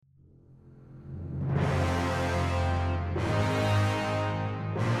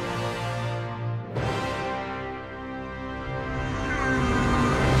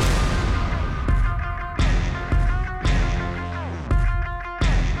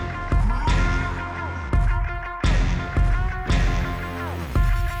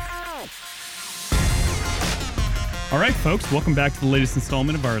All right, folks, welcome back to the latest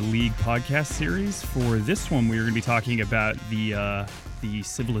installment of our League podcast series. For this one, we're going to be talking about the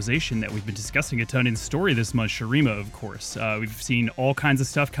civilization that we've been discussing a ton in story this month, Shurima, of course. We've seen all kinds of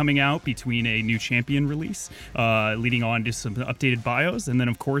stuff coming out between a new champion release, leading on to some updated bios, and then,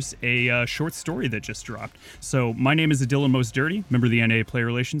 of course, a short story that just dropped. So my name is Dylan Most Dirty, member of the NA Player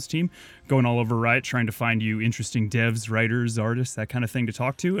Relations team, going all over Riot, trying to find you interesting devs, writers, artists, that kind of thing to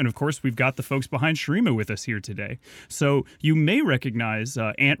talk to. And, of course, we've got the folks behind Shurima with us here today. So you may recognize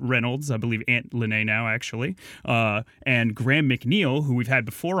Ant Reynolds, I believe Ant Lenné now, actually, and Graham McNeil, who we've had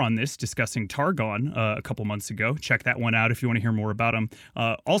before on this, discussing Targon a couple months ago. Check that one out if you want to hear more about him.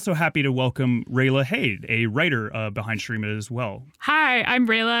 Also happy to welcome Rayla Heide, a writer behind Shurima as well. Hi, I'm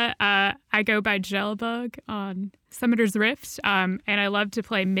Rayla. I go by Jellbug on Summoner's Rift, and I love to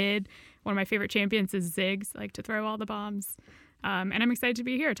play mid. One of my favorite champions is Ziggs. I like to throw all the bombs. And I'm excited to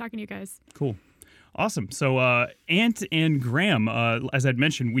be here talking to you guys. Cool. Awesome. So Ant and Graham, as I'd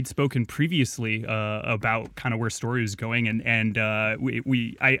mentioned, we'd spoken previously about kind of where story was going. And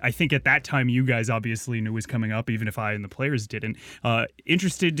I think at that time you guys obviously knew was coming up, even if I and the players didn't.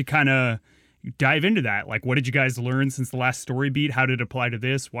 Interested to kind of dive into that. Like, what did you guys learn since the last story beat? How did it apply to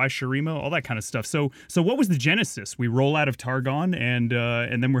this? Why Shurima? All that kind of stuff. So what was the genesis? We roll out of Targon and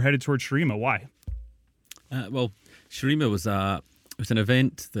then we're headed towards Shurima. Why? Well, Shurima was an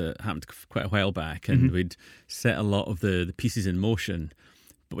event that happened quite a while back, and we'd set a lot of the pieces in motion,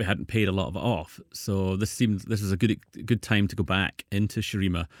 but we hadn't paid a lot of it off. So this was a good time to go back into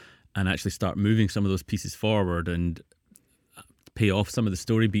Shurima and actually start moving some of those pieces forward and pay off some of the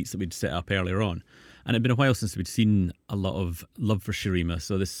story beats that we'd set up earlier on. And it'd been a while since we'd seen a lot of love for Shurima,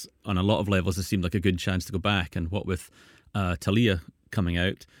 so this, on a lot of levels, it seemed like a good chance to go back. And what with Talia coming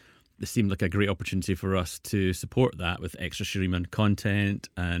out, this seemed like a great opportunity for us to support that with extra Shurima content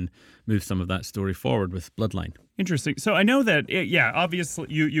and move some of that story forward with Bloodline. Interesting. So I know that, obviously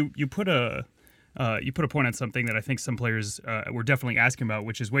you put a point on something that I think some players were definitely asking about,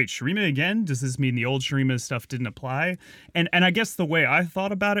 which is, wait, Shurima again? Does this mean the old Shurima stuff didn't apply? And I guess the way I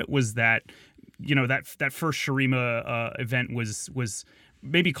thought about it was that, you know, that first Shurima event was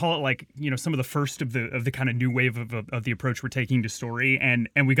maybe call it like, you know, some of the first of the kind of new wave of the approach we're taking to story, and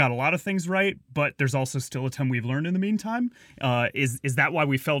we got a lot of things right, but there's also still a ton we've learned in the meantime. Is that why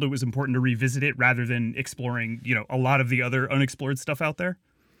we felt it was important to revisit it rather than exploring, you know, a lot of the other unexplored stuff out there?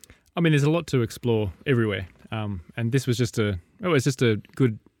 I mean, there's a lot to explore everywhere, and this was it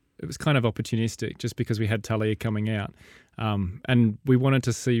was kind of opportunistic, just because we had Talia coming out, and we wanted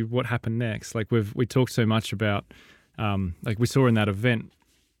to see what happened next. Like we talked so much about. Like we saw in that event,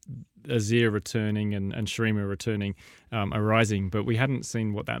 Azir returning and Shurima returning, arising, but we hadn't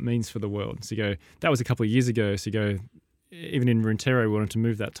seen what that means for the world. So you go, that was a couple of years ago. So you go, even in Runeterra, we wanted to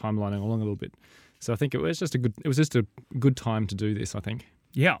move that timeline along a little bit. So I think it was just a good time to do this, I think.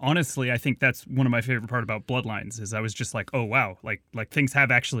 Yeah, honestly, I think that's one of my favorite part about Bloodlines is I was just like, oh, wow, like things have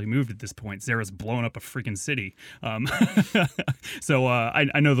actually moved at this point. Xera's blown up a freaking city. So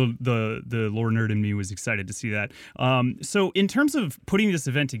I know the lore nerd in me was excited to see that. So in terms of putting this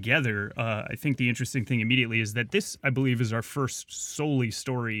event together, I think the interesting thing immediately is that this, I believe, is our first solely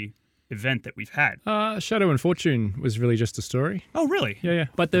story event that we've had. Shadow and Fortune was really just a story. Oh, really? Yeah.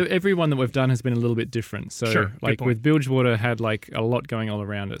 But every one that we've done has been a little bit different. So, sure, like with Bilgewater had like a lot going all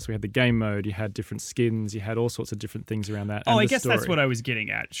around it. So we had the game mode, you had different skins, you had all sorts of different things around that. Oh, I guess that's what I was getting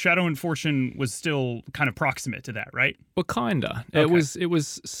at. Shadow and Fortune was still kind of proximate to that, right? Well, kinda. Okay. It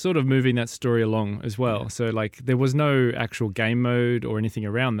was sort of moving that story along as well. So like there was no actual game mode or anything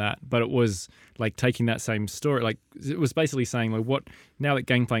around that, but it was like taking that same story. Like it was basically saying like, what now that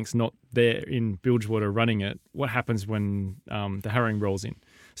Gangplank's not there in Bilgewater running it, what happens when the Harrowing rolls in?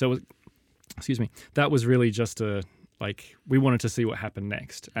 So it was, that was really just we wanted to see what happened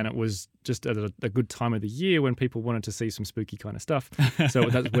next, and it was just at a good time of the year when people wanted to see some spooky kind of stuff. So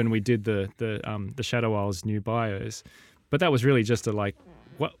that's when we did the Shadow Isles new bios. But that was really just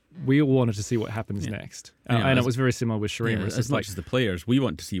what we all wanted to see what happens next. And it was very similar with Shurima. Yeah, as much as the players, we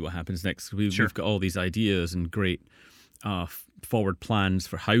want to see what happens next. We've got all these ideas and great forward plans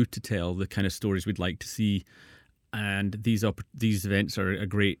for how to tell the kind of stories we'd like to see. And these events are a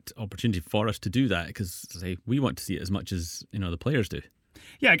great opportunity for us to do that, because we want to see it as much as the players do.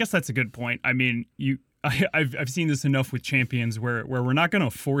 Yeah, I guess that's a good point. I mean, I've seen this enough with champions where we're not going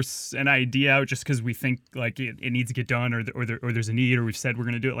to force an idea out just because we think like it needs to get done or there's a need or we've said we're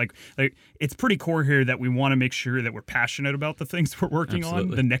going to do it. Like it's pretty core here that we want to make sure that we're passionate about the things we're working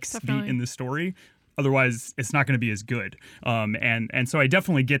on, the next beat in the story. Otherwise, it's not going to be as good. And so I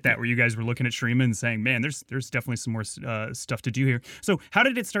definitely get that, where you guys were looking at Shurima and saying, man, there's definitely some more stuff to do here. So how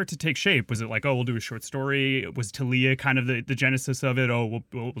did it start to take shape? Was it like, oh, we'll do a short story? Was Talia kind of the genesis of it? Oh,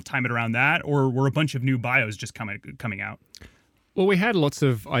 we'll time it around that? Or were a bunch of new bios just coming out? Well, we had lots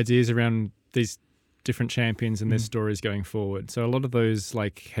of ideas around these different champions and their stories going forward. So a lot of those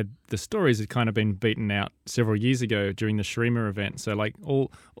the stories had kind of been beaten out several years ago during the Shurima event. So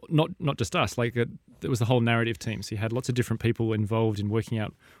not just us, it was the whole narrative team. So you had lots of different people involved in working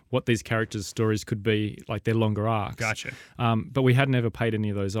out what these characters' stories could be, like their longer arcs. Gotcha. But we had never paid any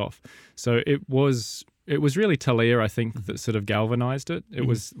of those off. So it was really Talia, I think, that sort of galvanized it. It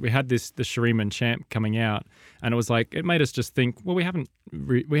was, we had the Shurima champ coming out, and it was like, it made us just think, well, we haven't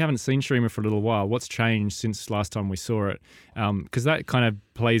seen Shurima for a little while. What's changed since last time we saw it? Because that kind of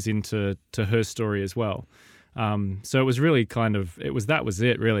plays into her story as well. So it was really that was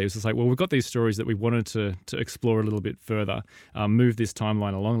it really. It was just like, well, we've got these stories that we wanted to explore a little bit further, move this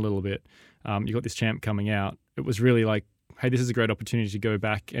timeline along a little bit. You got this champ coming out. It was really like, hey, this is a great opportunity to go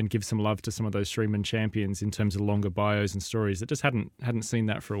back and give some love to some of those Shurima champions in terms of longer bios and stories that just hadn't seen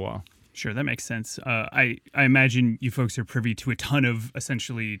that for a while. Sure, that makes sense. I imagine you folks are privy to a ton of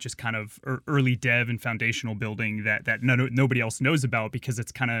essentially just kind of early dev and foundational building that nobody else knows about, because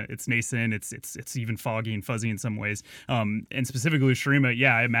it's nascent, it's even foggy and fuzzy in some ways. And specifically with Shurima,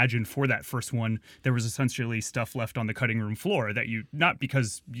 yeah, I imagine for that first one there was essentially stuff left on the cutting room floor that you, not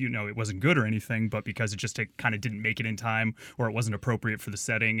because it wasn't good or anything, but because it kind of didn't make it in time, or it wasn't appropriate for the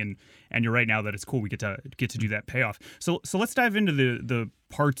setting. And you're right now that it's cool we get to do that payoff. So let's dive into the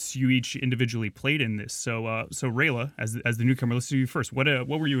parts you each individually played in this. So Rayla, as the newcomer, let's do you first. What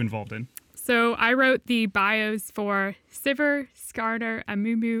were you involved in? So I wrote the bios for Sivir, Skarner,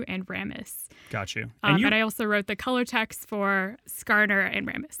 Amumu, and Rammus. Got you. And I also wrote the color text for Skarner and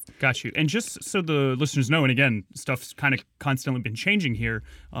Rammus. Got you. And just so the listeners know, and again, stuff's kind of constantly been changing here,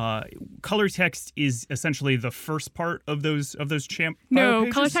 color text is essentially the first part of those champ bio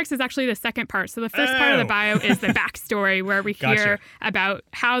pages? Color text is actually the second part. So the first part of the bio is the backstory, where we hear about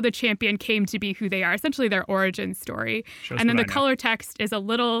how the champion came to be who they are, essentially their origin story. And then the color text is a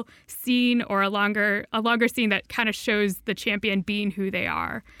little scene or a longer scene that kind of shows the champion being who they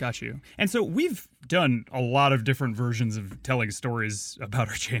are. Got you. And so we've done a lot of different versions of telling stories about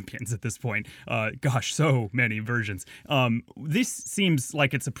our champions at this point. So many versions. This seems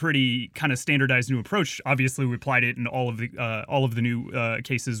like it's a pretty kind of standardized new approach. Obviously, we applied it in all of the new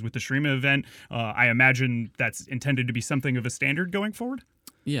cases with the Shurima event. I imagine that's intended to be something of a standard going forward.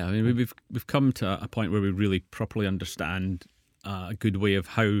 Yeah, I mean, we've come to a point where we really properly understand a good way of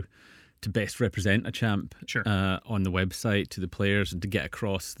how to best represent a champ on the website to the players, and to get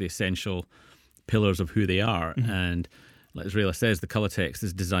across the essential pillars of who they are. Mm-hmm. And like as Rayla says, the color text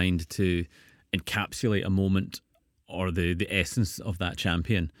is designed to encapsulate a moment or the essence of that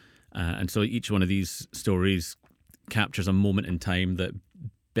champion. And so each one of these stories captures a moment in time that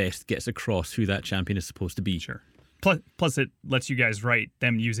best gets across who that champion is supposed to be. Sure. Plus, it lets you guys write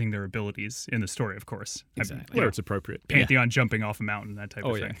them using their abilities in the story, of course. Exactly. Where it's appropriate. Pantheon jumping off a mountain, that type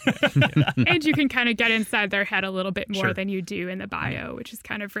of thing. Yeah. And you can kind of get inside their head a little bit more than you do in the bio, which is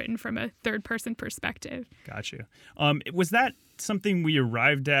kind of written from a third-person perspective. Got you. Was that something we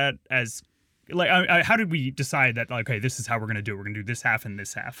arrived at as... how did we decide that, okay, this is how we're going to do it? We're going to do this half and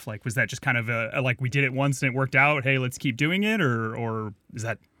this half. Was that just kind of we did it once and it worked out, hey, let's keep doing it? Or is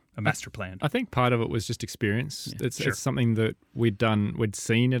that a master plan? I think part of it was just experience. Yeah, it's something that we'd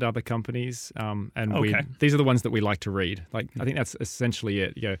seen at other companies, and these are the ones that we like to read. I think that's essentially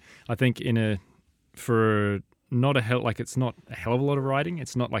it. I think it's not a hell of a lot of writing.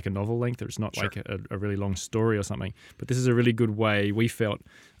 It's not like a novel length, or it's not like a really long story or something. But this is a really good way, we felt,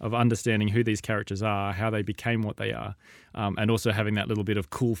 of understanding who these characters are, how they became what they are, and also having that little bit of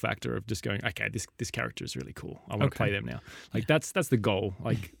cool factor of just going, okay, this character is really cool. I want to play them now. That's the goal.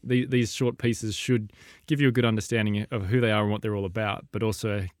 These short pieces should give you a good understanding of who they are and what they're all about, but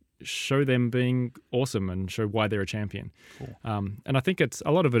also show them being awesome and show why they're a champion. Cool. And I think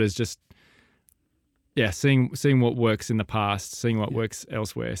a lot of it is just seeing what works in the past, seeing what works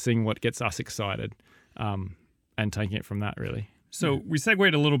elsewhere, seeing what gets us excited, and taking it from that, really. So we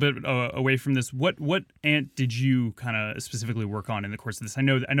segued a little bit away from this. What ant did you kind of specifically work on in the course of this? I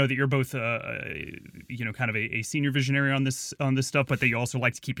know that you're both kind of a senior visionary on this stuff, but that you also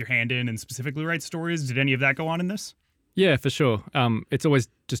like to keep your hand in and specifically write stories. Did any of that go on in this? Yeah, for sure. It's always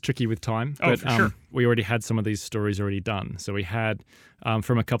just tricky with time. But, for sure. We already had some of these stories already done. So we had,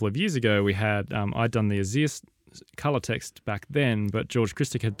 from a couple of years ago, I'd done the Aziz color text back then, but George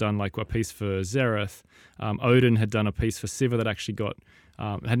Christic had done a piece for Xerath. Odin had done a piece for Sivir that actually got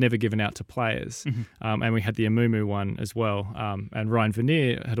had never given out to players. And we had the Amumu one as well. And Ryan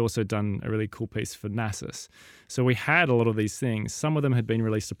Vernier had also done a really cool piece for Nasus. So we had a lot of these things. Some of them had been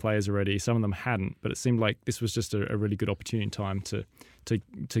released to players already, some of them hadn't, but it seemed like this was just a really good opportunity in time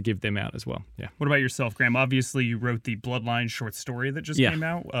to give them out as well. Yeah. What about yourself, Graham? Obviously, you wrote the Bloodline short story that just came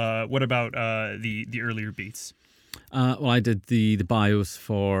out. What about the earlier beats? Well, I did the bios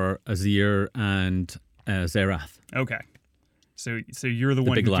for Azir and Xerath. Okay, so you're the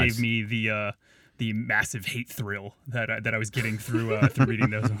one big who lads. gave me the massive hate thrill that I was getting through reading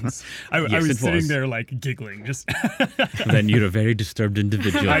those ones. I was sitting there like giggling. Just then you're a very disturbed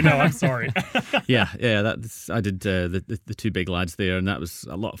individual. I know. I'm sorry. yeah. I did the two big lads there, and that was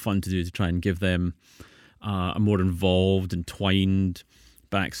a lot of fun to do, to try and give them a more involved, entwined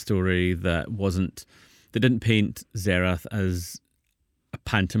backstory that wasn't. They didn't paint Xerath as a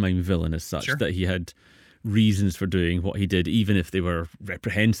pantomime villain as such, that he had reasons for doing what he did, even if they were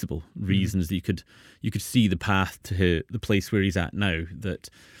reprehensible reasons. That you could see the path to the place where he's at now, that,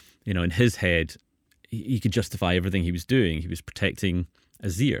 you know, in his head he could justify everything he was doing. He was protecting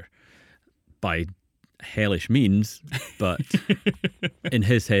Azir by hellish means, but in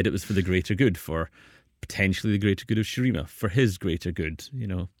his head it was for the greater good, for potentially the greater good of Shurima, for his greater good, you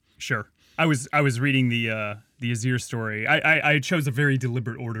know. Sure. I was reading the Azir story. I chose a very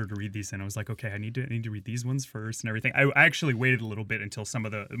deliberate order to read these in. I was like, okay, I need to read these ones first and everything. I actually waited a little bit until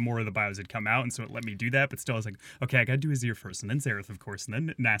more of the bios had come out, and so it let me do that. But still, I was like, okay, I got to do Azir first, and then Xerath, of course, and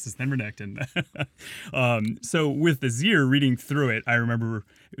then Nasus, then Renekton. So with Azir, reading through it, I remember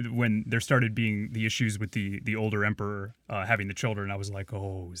when there started being the issues with the older emperor having the children. I was like,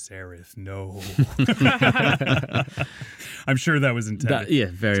 oh, Xerath, no. I'm sure that was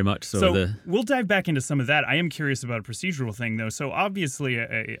intended. Very much so. So we'll dive back into some of that. I am curious about a procedural thing, though. So obviously,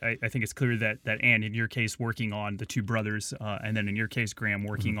 I think it's clear that Anne, in your case, working on the two brothers, and then in your case, Graham,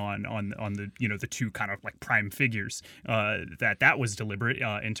 working on the the two kind of like prime figures, that was deliberate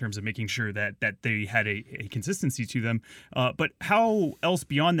in terms of making sure that they had a consistency to them. But how else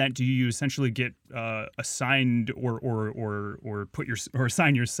beyond that do you essentially get assigned or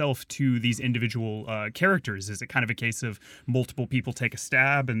assign yourself to these individual characters? Is it kind of a case of multiple people take a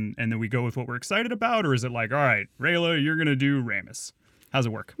stab and then we go with what we're excited about, or is it like, all right, Rayla, you're gonna do Rammus? How's it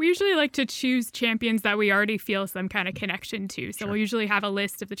work? We usually like to choose champions that we already feel some kind of connection to. So we'll usually have a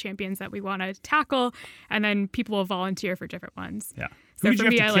list of the champions that we want to tackle, and then people will volunteer for different ones. Yeah. So who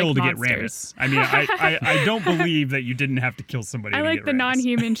did you have to kill to get monsters. Rammus? I mean, I don't believe that you didn't have to kill somebody. I to like get the Rammus.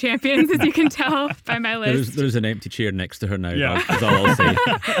 non-human champions, as you can tell by my list. There's an empty chair next to her now. Yeah. That's all I'll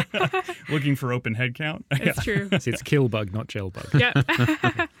say. Looking for open head count. It's true. See, it's Killbug, not Jellbug.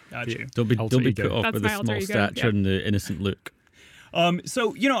 Yeah. Got you. Don't be put off That's with my the alter small ego, stature and the innocent look.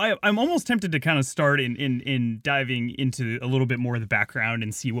 So, I'm almost tempted to kind of start in diving into a little bit more of the background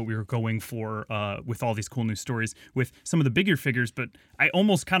and see what we were going for with all these cool new stories with some of the bigger figures. But I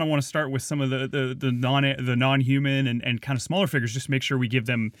almost kind of want to start with some of the non-human and kind of smaller figures, just to make sure we give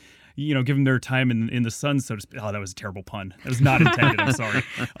them their time in the sun, so to speak. Oh, that was a terrible pun. That was not intended. I'm sorry.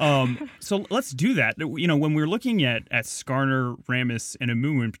 So let's do that. When we're looking at Skarner, Rammus, and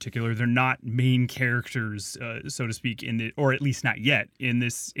Amumu in particular, they're not main characters, so to speak, or at least not yet in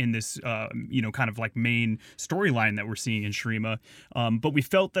this kind of like main storyline that we're seeing in Shurima. But we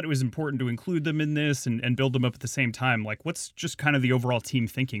felt that it was important to include them in this and build them up at the same time. Like, what's just kind of the overall team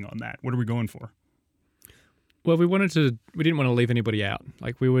thinking on that? What are we going for? Well, we didn't want to leave anybody out.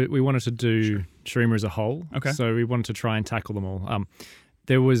 Like we wanted to do Shurima as a whole. Okay. So we wanted to try and tackle them all.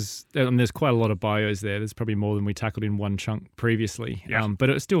 There's quite a lot of bios there. There's probably more than we tackled in one chunk previously. Yeah.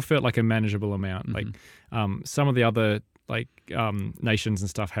 But it still felt like a manageable amount. Mm-hmm. Like some of the other nations and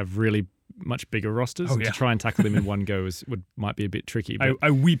stuff have really much bigger rosters. Oh, and yeah. to try and tackle them in one go might be a bit tricky. But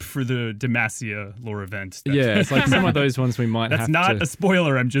I weep for the Demacia lore event. it's like some of those ones we might That's have not to... a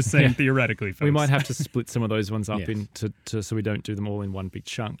spoiler. I'm just saying theoretically, folks. We might have to split some of those ones up Yes. into so we don't do them all in one big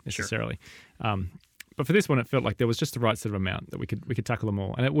chunk necessarily. But for this one, it felt like there was just the right sort of amount that we could tackle them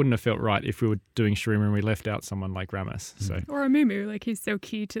all, and it wouldn't have felt right if we were doing Shurima and we left out someone like Rammus. So Or Amumu, like he's so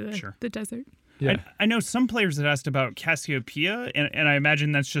key to the desert. yeah, I know some players had asked about Cassiopeia, and I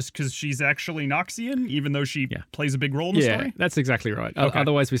imagine that's just because she's actually Noxian, even though she plays a big role in the story. that's exactly right. Okay.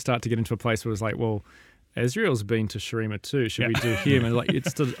 Otherwise, we start to get into a place where it's like, well, Ezreal's been to Shurima too. Should we do him? And like it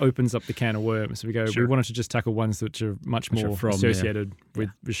still opens up the can of worms. So we go. Sure. We wanted to just tackle ones which are much more associated with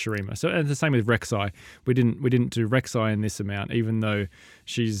Shurima. So and the same with Rek'Sai. We didn't do Rek'Sai in this amount, even though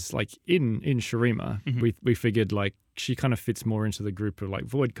she's like in Shurima. Mm-hmm. We figured like she kind of fits more into the group of like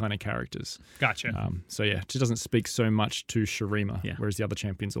Void kind of characters. Gotcha. So yeah, she doesn't speak so much to Shurima, whereas the other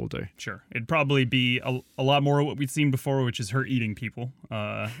champions all do. Sure. It'd probably be a lot more of what we'd seen before, which is her eating people.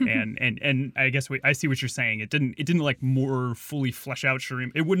 And I guess I see what you're saying. It didn't like more fully flesh out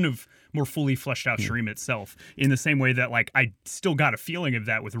Shurima. It wouldn't have more fully fleshed out Shurima itself in the same way that like I still got a feeling of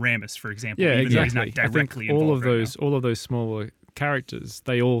that with Ramus, for example. Yeah, even though exactly. he's not directly I think involved all of those smaller characters,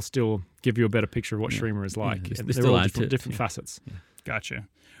 they all still give you a better picture of what Shurima is like. Yeah, they're all different facets. Yeah. Gotcha.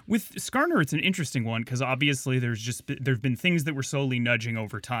 With Skarner, it's an interesting one because obviously there've been things that were slowly nudging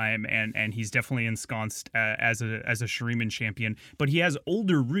over time, and he's definitely ensconced as a Shuriman champion. But he has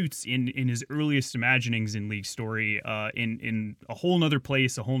older roots in his earliest imaginings in League story, in a whole nother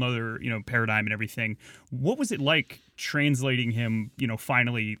place, a whole nother paradigm and everything. What was it like translating him,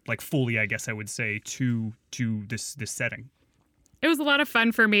 finally, like fully, I guess I would say, to this setting? It was a lot of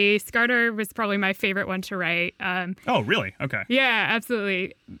fun for me. Skarner was probably my favorite one to write. Oh, really? Okay. Yeah,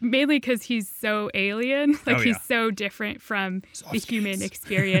 absolutely. Mainly because he's so alien. He's so different from the human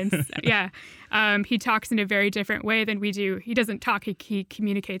experience. Yeah. He talks in a very different way than we do. He doesn't talk. He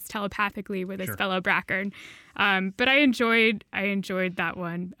communicates telepathically with his fellow Brackern. But I enjoyed that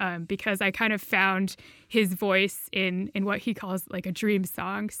one because I kind of found his voice in what he calls like a dream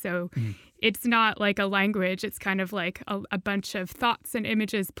song. So it's not like a language. It's kind of like a bunch of thoughts and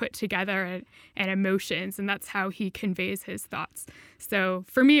images put together and emotions. And that's how he conveys his thoughts. So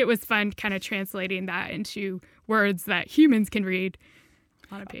for me, it was fun kind of translating that into words that humans can read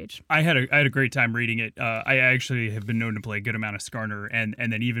on a page. I had a great time reading it. I actually have been known to play a good amount of Skarner, and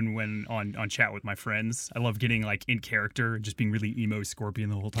then even when on chat with my friends, I love getting like in character, just being really emo Scorpion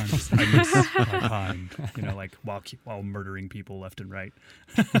the whole time. Just, I miss my time, like while murdering people left and right.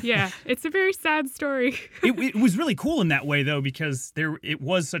 Yeah, it's a very sad story. It was really cool in that way though, because it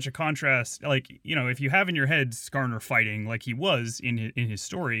was such a contrast. Like if you have in your head Skarner fighting like he was in his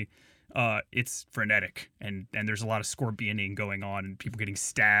story. It's frenetic and there's a lot of scorpioning going on and people getting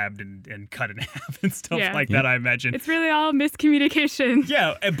stabbed and cut in half and stuff like that, I imagine. It's really all miscommunication.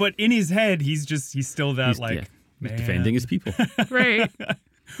 Yeah, but in his head, he's still that he's defending his people. Right.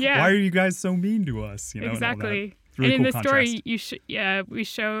 Yeah. Why are you guys so mean to us? Exactly. Really and in cool the story, we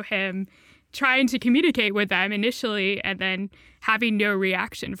show him trying to communicate with them initially and then having no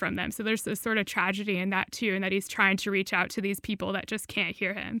reaction from them. So there's this sort of tragedy in that too, and that he's trying to reach out to these people that just can't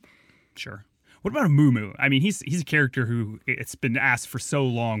hear him. Sure. What about a Moo? I mean, he's a character who it's been asked for so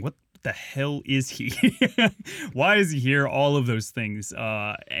long. What the hell is he? Why is he here? All of those things.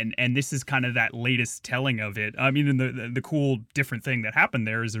 And this is kind of that latest telling of it. I mean, and the cool different thing that happened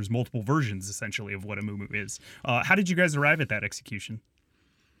there is there's multiple versions essentially of what a Moo is. How did you guys arrive at that execution?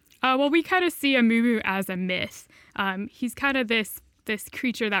 Well, we kind of see a Moo as a myth. He's kind of this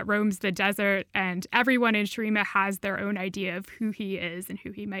creature that roams the desert, and everyone in Shurima has their own idea of who he is and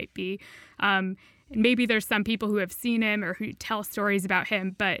who he might be. And maybe there's some people who have seen him or who tell stories about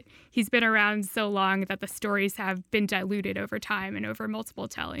him, but he's been around so long that the stories have been diluted over time and over multiple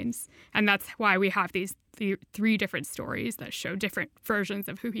tellings. And that's why we have these three different stories that show different versions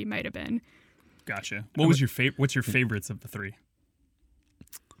of who he might have been. Gotcha. What's your favorites of the three?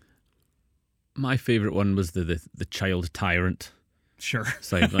 My favorite one was the child tyrant. Sure.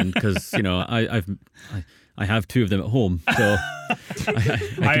 Side one, because I have two of them at home, so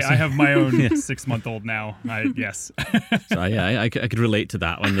I have my own 6-month-old now. Yes. So I could relate to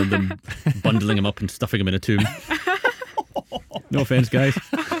that one, and them bundling him up and stuffing him in a tomb. No offense, guys.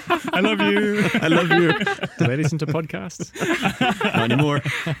 I love you. I love you. Do they listen to podcasts? Not anymore.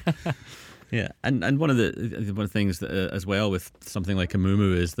 Yeah, and one of the things that, as well with something like a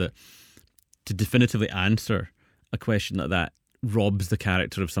Moo is that to definitively answer a question like that robs the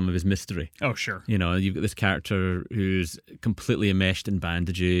character of some of his mystery. Oh, sure. You've got this character who's completely enmeshed in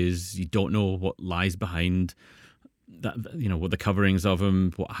bandages. You don't know what lies behind that, what the coverings of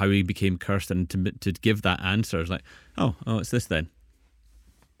him, how he became cursed, and to give that answer is like, oh, it's this then.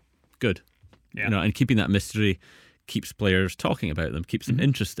 Good. Yeah. And keeping that mystery keeps players talking about them, keeps them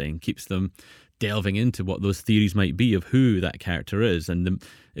interesting, keeps them delving into what those theories might be of who that character is. And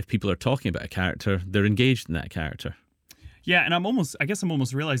if people are talking about a character, they're engaged in that character. Yeah, and I'm almost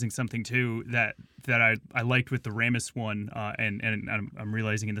realizing something too that I liked with the Ramus one, and I'm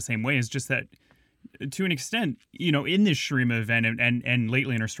realizing in the same way, is just that to an extent, in this Shurima event and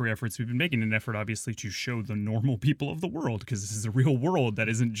lately in our story efforts, we've been making an effort obviously to show the normal people of the world, because this is a real world that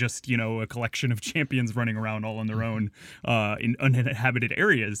isn't just a collection of champions running around all on their own in uninhabited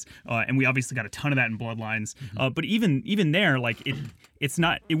areas, and we obviously got a ton of that in Bloodlines, but even there, like it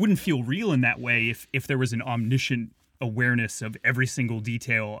wouldn't feel real in that way if there was an omniscient awareness of every single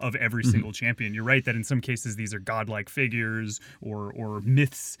detail of every single champion. You're right that in some cases these are godlike figures or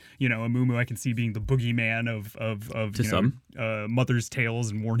myths. You know, Amumu I can see being the boogeyman of mothers'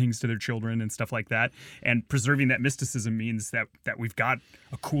 tales and warnings to their children and stuff like that. And preserving that mysticism means that we've got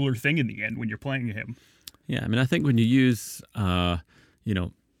a cooler thing in the end when you're playing him. Yeah, I mean, I think when you use,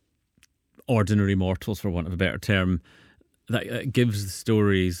 ordinary mortals, for want of a better term, that gives the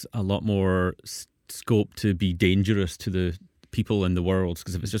stories a lot more scope to be dangerous to the people in the world.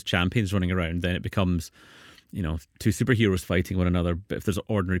 Because if it's just champions running around, then it becomes, two superheroes fighting one another. But if there's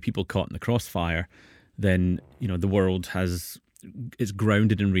ordinary people caught in the crossfire, then, the world it's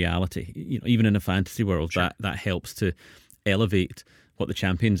grounded in reality. Even in a fantasy world, sure, that helps to elevate what the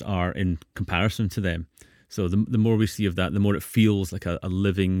champions are in comparison to them. So the more we see of that, the more it feels like a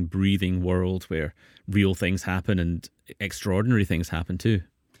living, breathing world where real things happen and extraordinary things happen too.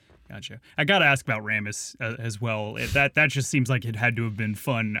 Gotcha. I got to ask about Rammus as well. That just seems like it had to have been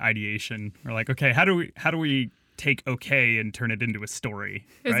fun ideation. Or like, okay, how do we take okay and turn it into a story?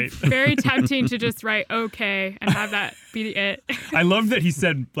 Right? It's very tempting to just write okay and have that be it. I love that he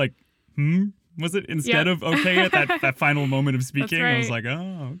said like, was it instead of okay at that final moment of speaking? That's right. I was like,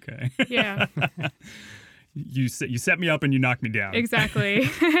 oh, okay. Yeah. You set me up and you knocked me down. Exactly.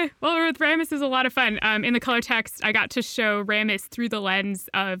 Well, with Rammus is a lot of fun. In the color text, I got to show Rammus through the lens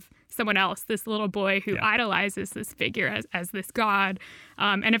of someone else, this little boy who idolizes this figure as this god.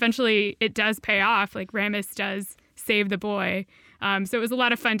 And eventually it does pay off. Like Rammus does save the boy. So it was a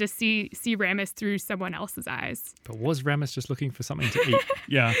lot of fun to see Rammus through someone else's eyes. But was Rammus just looking for something to eat?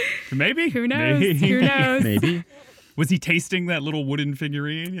 Yeah. Maybe. Who knows? Maybe. Who knows? Maybe. Was he tasting that little wooden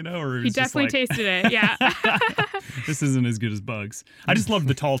figurine, or he definitely tasted it, yeah. This isn't as good as bugs. I just love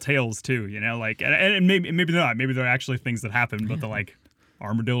the tall tales too, and maybe not. Maybe they're actually things that happen, but the like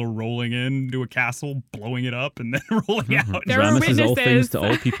armadillo rolling into a castle, blowing it up, and then rolling out. There were Rammus witnesses. is all things to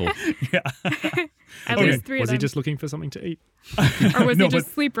all people. Yeah. At least 3 of them. Was he just looking for something to eat? Or was he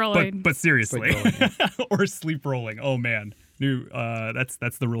just sleep rolling? But seriously. Sleep rolling, yeah. Or sleep rolling. Oh man.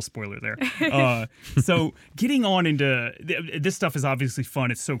 That's the real spoiler there. So getting on into this stuff is obviously fun.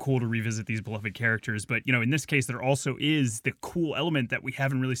 It's so cool to revisit these beloved characters, but in this case there also is the cool element that we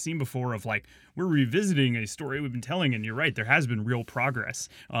haven't really seen before of like we're revisiting a story we've been telling, and you're right, there has been real progress.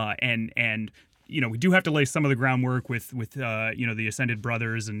 And we do have to lay some of the groundwork with the Ascended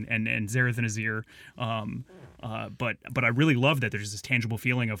Brothers and Zareth and Azir. But I really love that there's this tangible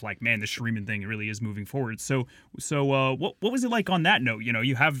feeling of like, man, the Shurima thing really is moving forward. So what was it like on that note?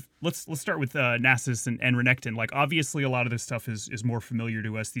 You have let's start with Nasus and Renekton. Like obviously a lot of this stuff is more familiar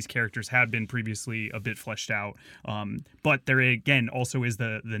to us. These characters have been previously a bit fleshed out, but there again also is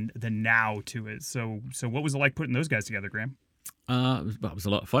the now to it. So what was it like putting those guys together, Graham? It was a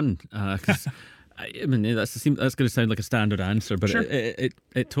lot of fun because. I mean, that's going to sound like a standard answer, but sure. it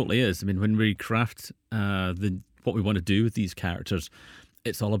totally is. I mean, when we craft what we want to do with these characters,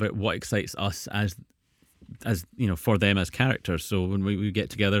 it's all about what excites us as for them as characters. So when we get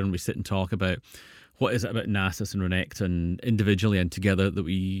together and we sit and talk about what is it about Nasus and Renekton individually and together that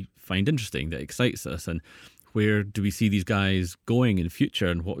we find interesting, that excites us, and where do we see these guys going in the future,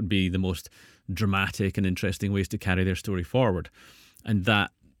 and what would be the most dramatic and interesting ways to carry their story forward, and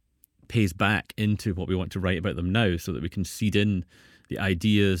that pays back into what we want to write about them now, so that we can seed in the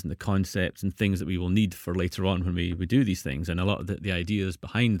ideas and the concepts and things that we will need for later on when we do these things. And a lot of the ideas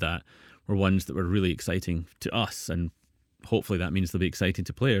behind that were ones that were really exciting to us, and hopefully that means they'll be exciting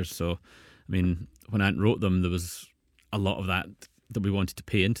to players. So, I mean, when Ant wrote them, there was a lot of that we wanted to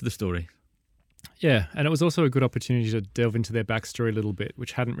pay into the story. Yeah, and it was also a good opportunity to delve into their backstory a little bit,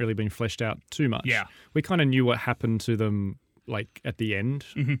 which hadn't really been fleshed out too much. Yeah. We kind of knew what happened to them like at the end,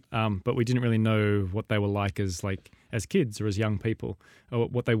 but we didn't really know what they were like as kids or as young people, or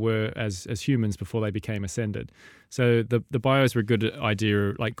what they were as humans before they became ascended. So the bios were a good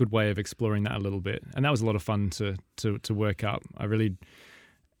idea, like good way of exploring that a little bit, and that was a lot of fun to work up. I really,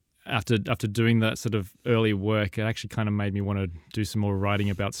 after doing that sort of early work, it actually kind of made me want to do some more writing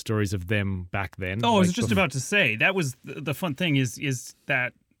about stories of them back then. Oh, I was just about to say, that was the fun thing is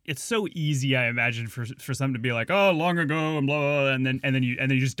that it's so easy, I imagine, for something to be like, oh, long ago and blah, and then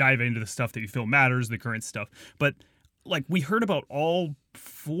you just dive into the stuff that you feel matters, the current stuff. But like we heard about all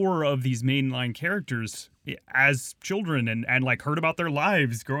 4 of these mainline characters as children and like heard about their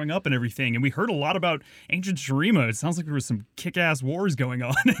lives growing up and everything, and we heard a lot about ancient Shurima. It sounds like there was some kick-ass wars going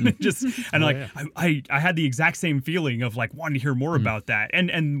on, I had the exact same feeling of like wanting to hear more about that.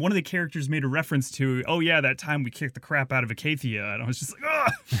 And one of the characters made a reference to, oh yeah, that time we kicked the crap out of Acacia, and I was just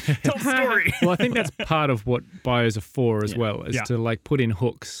like, tell the story. Well, I think that's part of what bios are for as well, is to like put in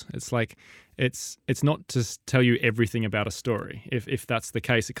hooks. It's like it's not to tell you everything about a story. If that's the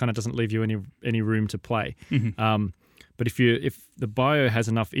case, it kind of doesn't leave you any room to play. But if the bio has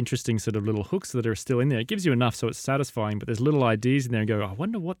enough interesting sort of little hooks that are still in there, it gives you enough so it's satisfying. But there's little ideas in there and go, I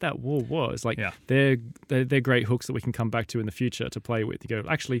wonder what that war was. Like they're great hooks that we can come back to in the future to play with. You go,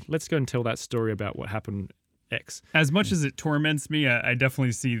 actually, let's go and tell that story about what happened X. As much as it torments me, I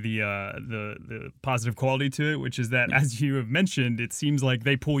definitely see the positive quality to it, which is that, as you have mentioned, it seems like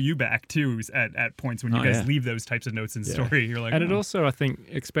they pull you back too at points when you guys leave those types of notes in story. You're like, and it also, I think,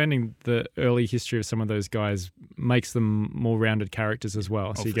 expanding the early history of some of those guys makes them more rounded characters as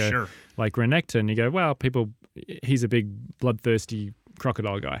well. So you go, like Renekton, you go, well, he's a big bloodthirsty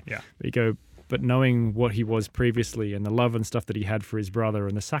crocodile guy. Yeah. But you go, but knowing what he was previously and the love and stuff that he had for his brother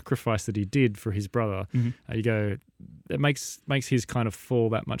and the sacrifice that he did for his brother, you go, it makes his kind of fall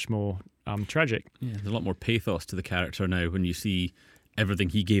that much more tragic. Yeah, there's a lot more pathos to the character now when you see everything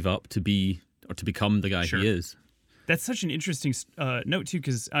he gave up to be or to become the guy he is. That's such an interesting note too,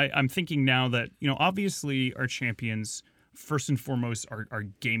 because I'm thinking now that, obviously our champions first and foremost are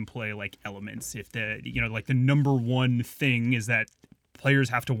gameplay like elements. If the like the number one thing is that players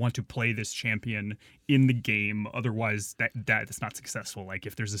have to want to play this champion in the game, otherwise that's not successful. Like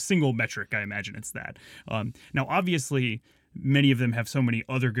if there's a single metric, I imagine it's that. Now, obviously, many of them have so many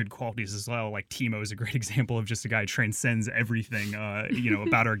other good qualities as well. Like Teemo is a great example of just a guy who transcends everything,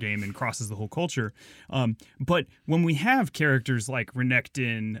 about our game and crosses the whole culture. But when we have characters like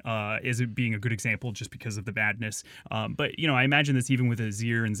Renekton, is it being a good example just because of the badness? But I imagine this even with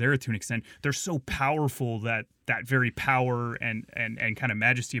Azir and Xerath to an extent. They're so powerful that very power and kind of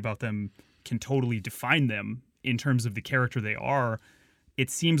majesty about them can totally define them in terms of the character they are. It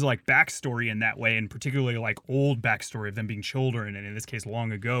seems like backstory in that way, and particularly like old backstory of them being children, and in this case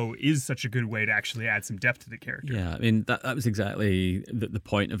long ago, is such a good way to actually add some depth to the character. Yeah, I mean, that was exactly the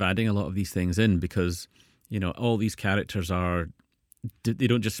point of adding a lot of these things in, because, all these characters they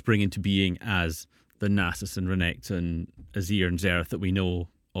don't just spring into being as the Nasus and Renekton, Azir and Xerath that we know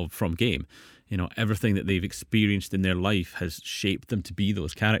of from game. Everything that they've experienced in their life has shaped them to be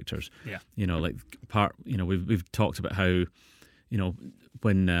those characters. Yeah. We've talked about how,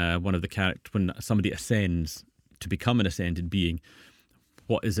 when when somebody ascends to become an ascended being,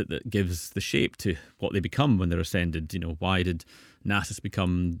 what is it that gives the shape to what they become when they're ascended? Why did Nasus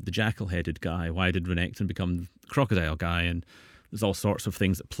become the jackal-headed guy? Why did Renekton become the crocodile guy? And there's all sorts of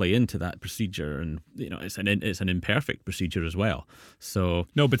things that play into that procedure, and it's an imperfect procedure as well. So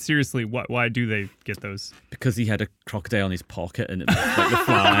no, but seriously, why do they get those? Because he had a crocodile in his pocket and it was like the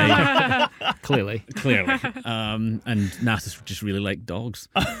fly. Clearly. And Nasus just really liked dogs.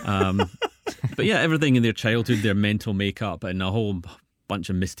 But yeah, everything in their childhood, their mental makeup, and a whole bunch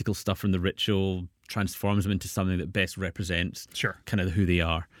of mystical stuff from the ritual transforms them into something that best represents kind of who they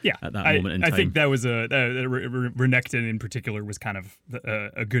are at that moment in time. I think that was Renekton in particular was kind of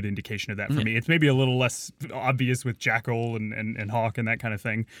a good indication of that for me. It's maybe a little less obvious with Jackal and Hawk and that kind of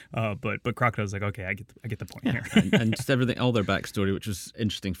thing, but Crocodile's like, okay, I get the point here. and just everything, all their backstory, which was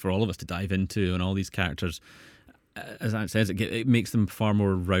interesting for all of us to dive into, and all these characters, as Ant says, it makes them far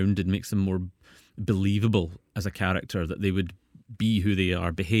more rounded, makes them more believable as a character, that they would be who they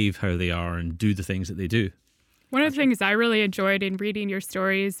are, behave how they are, and do the things that they do. One of the things I really enjoyed in reading your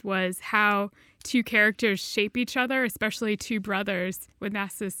stories was how two characters shape each other, especially two brothers with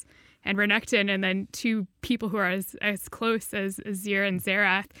Nasus and Renekton, and then two people who are as close as Azir and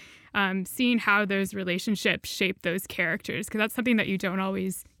Xerath, seeing how those relationships shape those characters, because that's something that you don't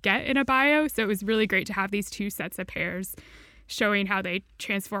always get in a bio. So it was really great to have these two sets of pairs showing how they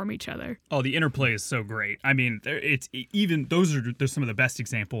transform each other. Oh, the interplay is so great. I mean, it's even there's some of the best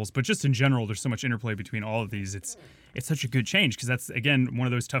examples, but just in general, there's so much interplay between all of these. It's such a good change, because that's, again, one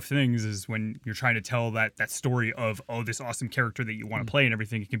of those tough things is when you're trying to tell that story of, this awesome character that you want to play and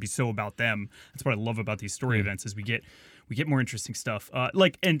everything. It can be so about them. That's what I love about these story events, is we get more interesting stuff.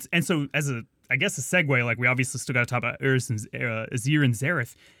 And so as a segue, like, we obviously still got to talk about Azir and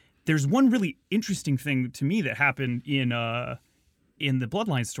Xerath. There's one really interesting thing to me that happened in the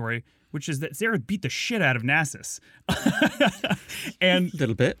Bloodline story, which is that Xerath beat the shit out of Nasus. And a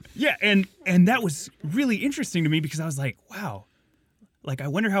little bit. Yeah, and that was really interesting to me, because I was like, wow. Like, I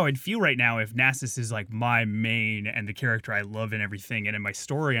wonder how I'd feel right now if Nasus is like my main and the character I love and everything, and in my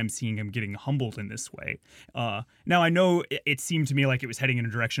story I'm seeing him getting humbled in this way. Now I know it seemed to me like it was heading in a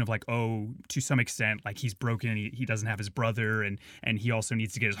direction of like, to some extent, like, he's broken, he doesn't have his brother, and he also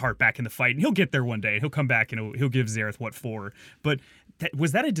needs to get his heart back in the fight, and he'll get there one day, and he'll come back and he'll give Xerath what for. But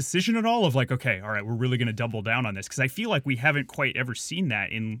was that a decision at all of like, okay, all right, we're really going to double down on this? Because I feel like we haven't quite ever seen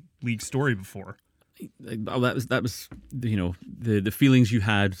that in League story before. That was the feelings you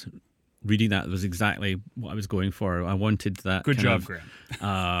had reading that was exactly what I was going for. I wanted that. Good kind job, of,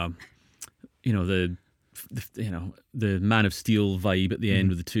 Graham. The Man of Steel vibe at the end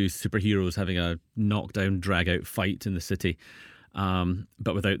with the two superheroes having a knockdown, drag out fight in the city,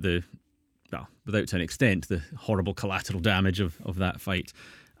 but without to an extent the horrible collateral damage of that fight,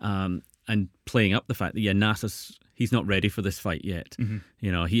 and playing up the fact that Nasus, he's not ready for this fight yet.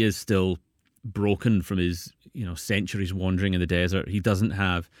 He is still broken from his centuries wandering in the desert. He doesn't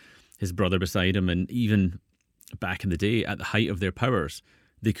have his brother beside him, and even back in the day, at the height of their powers,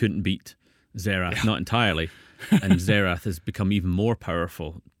 they couldn't beat Zerath, not entirely, and Zerath has become even more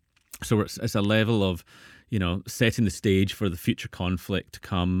powerful. So it's a level of, setting the stage for the future conflict to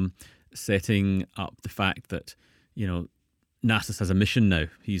come, setting up the fact that, Nasus has a mission now.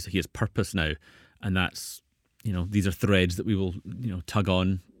 He has purpose now, and that's, these are threads that we will, tug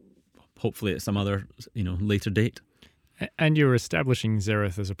on, hopefully at some other, later date. And you're establishing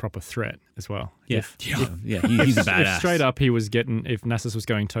Zerath as a proper threat as well. He's a badass. If straight up if Nasus was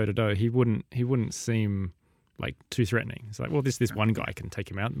going toe to toe, he wouldn't seem like too threatening. It's like, well, this one guy can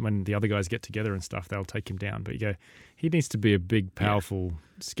take him out. And when the other guys get together and stuff, they'll take him down. But you go, he needs to be a big, powerful,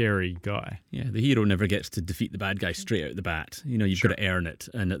 scary guy. Yeah, the hero never gets to defeat the bad guy straight out the bat. You've got to earn it.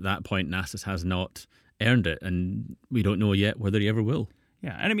 And at that point, Nasus has not earned it. And we don't know yet whether he ever will.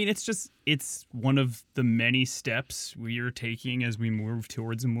 Yeah, and I mean, it's one of the many steps we are taking as we move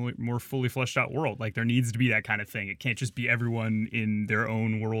towards a more fully fleshed out world. Like, there needs to be that kind of thing. It can't just be everyone in their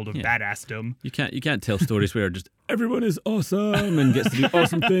own world of badassdom. You can't tell stories where just everyone is awesome and gets to do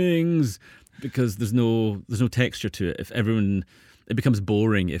awesome things, because there's no texture to it. It becomes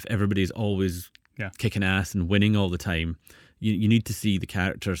boring if everybody's always kicking ass and winning all the time. You need to see the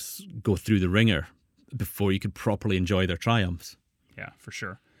characters go through the ringer before you could properly enjoy their triumphs. Yeah, for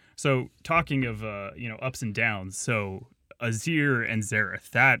sure. So talking of ups and downs, so Azir and Zereth,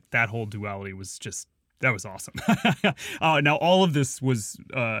 that whole duality was that was awesome. Now all of this was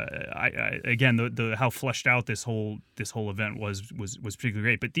again the how fleshed out this whole event was particularly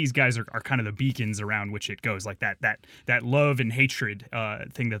great. But these guys are kind of the beacons around which it goes, like that love and hatred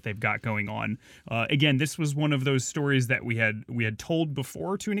thing that they've got going on. Again, this was one of those stories that we had told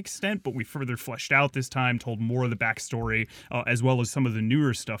before to an extent, but we further fleshed out this time, told more of the backstory as well as some of the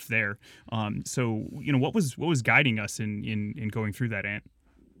newer stuff there. So what was guiding us in going through that, Ant?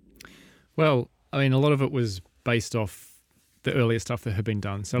 Well, I mean, a lot of it was based off the earlier stuff that had been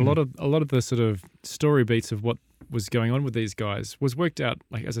done. So a lot of the sort of story beats of what was going on with these guys was worked out,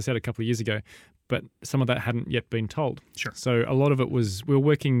 like as I said, a couple of years ago, but some of that hadn't yet been told. Sure. So a lot of it was, we were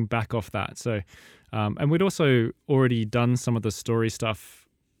working back off that. So, and we'd also already done some of the story stuff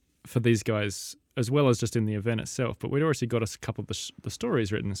for these guys as well as just in the event itself. But we'd already got a couple of the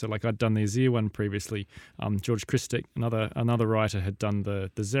stories written. So like I'd done the Azir one previously. George Christic, another writer, had done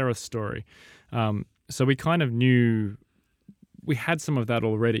the Zereth story. So we kind of knew we had some of that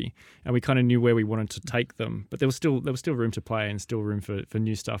already, and we kind of knew where we wanted to take them. But there was still room to play and still room for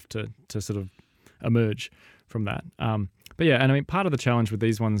new stuff to sort of emerge from that. But yeah, and I mean, part of the challenge with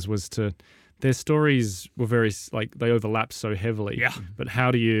these ones was their stories were very, like, they overlapped so heavily. Yeah. But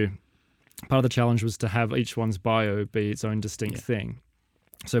part of the challenge was to have each one's bio be its own distinct thing.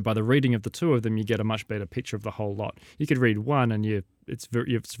 So by the reading of the two of them, you get a much better picture of the whole lot. You could read one and it's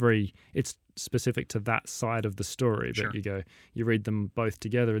specific to that side of the story. Sure. But you read them both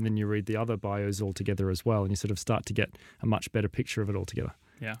together, and then you read the other bios all together as well, and you sort of start to get a much better picture of it all together.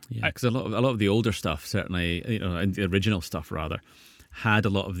 Yeah, because a lot of the older stuff, certainly, and the original stuff rather, had a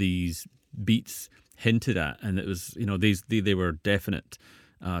lot of these beats hinted at, and it was, they were definite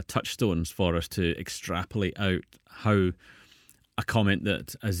touchstones for us to extrapolate out how a comment that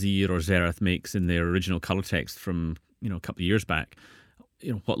Azir or Zereth makes in their original color text from a couple of years back,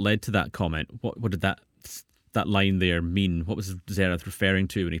 what led to that comment, what did that line there mean, what was Zereth referring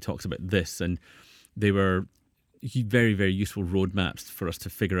to when he talks about this, and they were very, very useful roadmaps for us to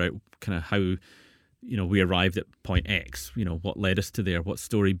figure out kind of how we arrived at point X, what led us to there, what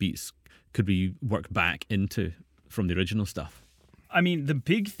story beats could we work back into from the original stuff. I mean, the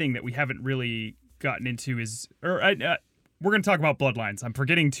big thing that we haven't really gotten into is, we're going to talk about bloodlines. I'm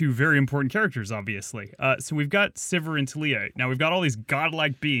forgetting two very important characters, obviously. So we've got Sivir and Talia. Now we've got all these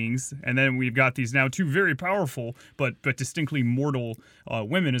godlike beings, and then we've got these now two very powerful but distinctly mortal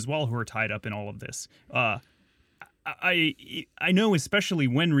women as well who are tied up in all of this. I know, especially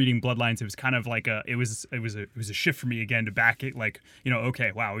when reading Bloodlines, it was kind of like it was a shift for me again to back it, like,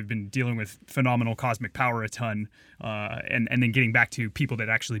 okay, wow, we've been dealing with phenomenal cosmic power a ton, and then getting back to people that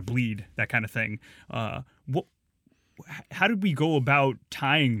actually bleed, that kind of thing. How did we go about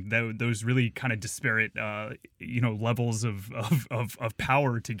tying those really kind of disparate levels of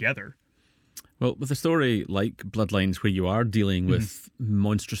power together? Well, with a story like Bloodlines, where you are dealing with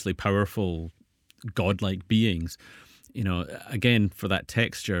monstrously powerful, godlike beings, again, for that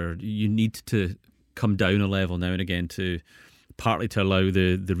texture, you need to come down a level now and again partly to allow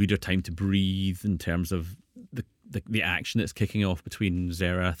the reader time to breathe in terms of the action that's kicking off between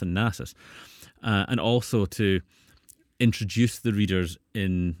Zerath and Nasus, and also to introduce the readers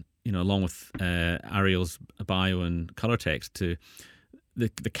in, along with Ariel's bio and color text, to the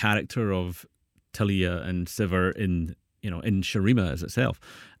character of Talia and Sivir in Shurima as itself.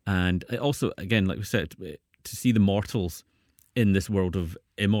 And it also, again, like we said, to see the mortals in this world of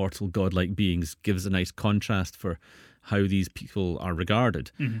immortal godlike beings gives a nice contrast for how these people are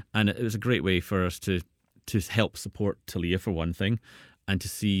regarded. And it was a great way for us to help support Talia, for one thing, and to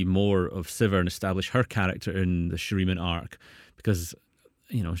see more of Sivir and establish her character in the Shuriman arc, because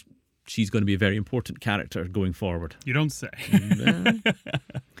she's going to be a very important character going forward. You don't say.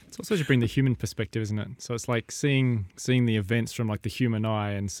 It's also to bring the human perspective, isn't it? So it's like seeing the events from like the human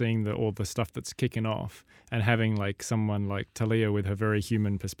eye, and seeing all the stuff that's kicking off, and having like someone like Talia with her very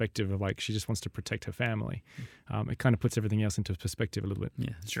human perspective of like she just wants to protect her family. It kind of puts everything else into perspective a little bit.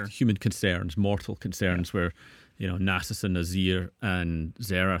 Yeah, sure. Human concerns, mortal concerns, where Nasus and Azir and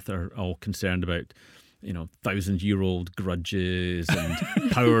Zerath are all concerned about 1,000-year-old grudges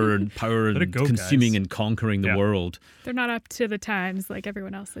and power and consuming, guys, and conquering the world. They're not up to the times like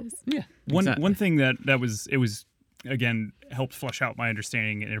everyone else is. Yeah. One thing that was again helped flesh out my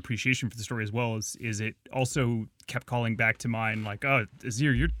understanding and appreciation for the story as well is it also kept calling back to mind like, oh,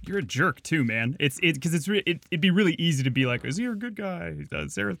 Azir, you're a jerk too, man. It'd be really easy to be like, Azir, good guy,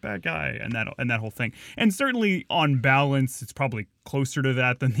 Zerath, bad guy, and that whole thing. And certainly on balance, it's probably closer to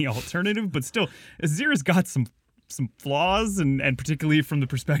that than the alternative, but still, Azir's got some flaws, and particularly from the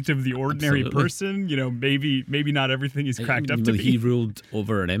perspective of the ordinary person, maybe not everything he's cracked up to be. He ruled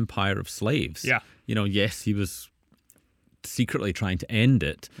over an empire of slaves. Yeah. Yes, he was secretly trying to end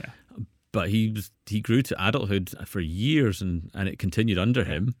it, but he grew to adulthood for years, and it continued under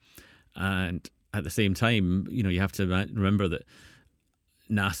him. And at the same time, you have to remember that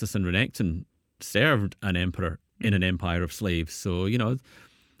Nasus and Renekton served an emperor in an empire of slaves. So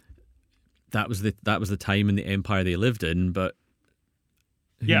that was the time in the empire they lived in. But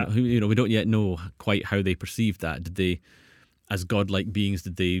we don't yet know quite how they perceived that. Did they, as godlike beings,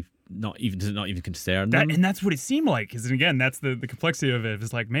 did it not even concern them? And that's what it seemed like. Because again, that's the complexity of it.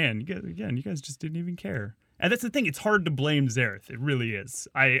 It's like, man, you guys just didn't even care. And that's the thing. It's hard to blame Zerath. It really is.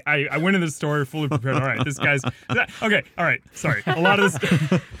 I went into the story fully prepared. All right, this guy's okay. All right, sorry. A lot of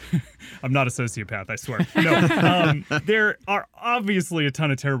this. I'm not a sociopath, I swear. No, there are obviously a ton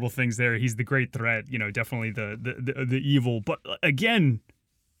of terrible things there. He's the great threat. Definitely the evil. But again,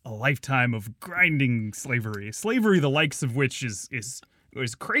 a lifetime of grinding slavery, the likes of which is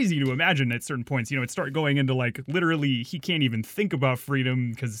crazy to imagine at certain points. It started going into like literally he can't even think about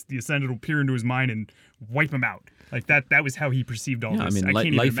freedom because the Ascended will peer into his mind and wipe him out. Like that was how he perceived all this. I can't life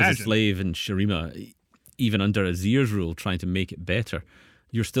even imagine. As a slave in Shurima, even under Azir's rule, trying to make it better,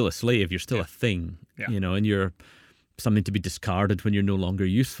 you're still a slave. You're still a thing. Yeah. And you're something to be discarded when you're no longer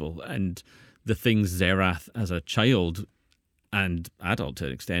useful. And the things Zerath as a child and adult to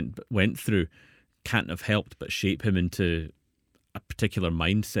an extent went through can't have helped but shape him into a particular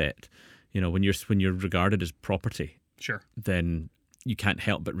mindset. When you're regarded as property, sure, then you can't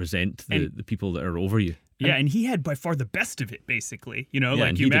help but resent the people that are over you. Yeah, and he had by far the best of it, basically.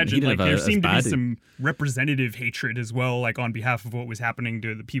 Like you imagine, like there seemed to be some representative hatred as well, like on behalf of what was happening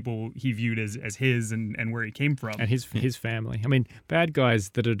to the people he viewed as his and where he came from. And his family. I mean, bad guys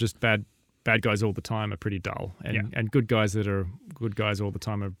that are just bad guys all the time are pretty dull. And good guys that are good guys all the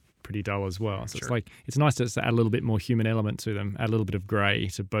time are pretty dull as well. So sure. It's nice to add a little bit more human element to them, add a little bit of grey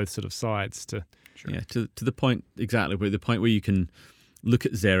to both sort of sides. To the point, exactly, where the point where you can look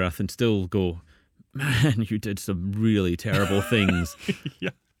at Zerath and still go, man, you did some really terrible things. Yeah.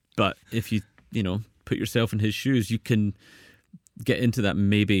 But if you put yourself in his shoes, you can get into that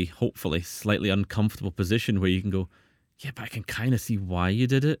maybe, hopefully, slightly uncomfortable position where you can go, yeah, but I can kind of see why you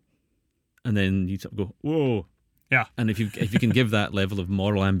did it. And then you sort of go, whoa. Yeah. And if you can give that level of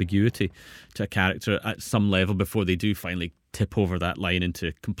moral ambiguity to a character at some level before they do finally tip over that line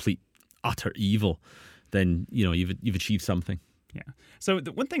into complete, utter evil, then you've achieved something. Yeah. So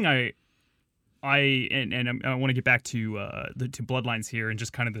the one thing I want to get back to to Bloodlines here and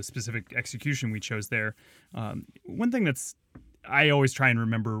just kind of the specific execution we chose there. One thing that's I always try and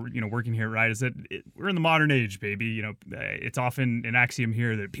remember, working here, right, is that we're in the modern age, baby. It's often an axiom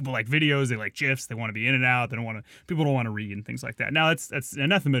here that people like videos, they like GIFs, they want to be in and out, people don't want to read and things like that. Now, that's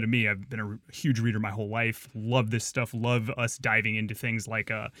anathema to me. I've been a huge reader my whole life. Love this stuff. Love us diving into things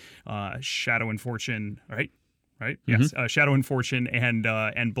like Shadow and Fortune, right? Mm-hmm. Yes, Shadow and Fortune and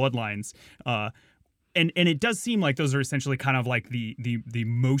Bloodlines. And it does seem like those are essentially kind of like the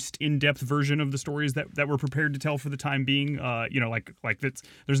most in-depth version of the stories that we're prepared to tell for the time being. Like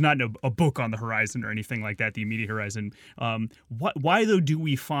there's not a book on the horizon or anything like that, the immediate horizon. Why though do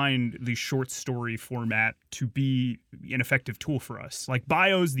we find the short story format to be an effective tool for us? Like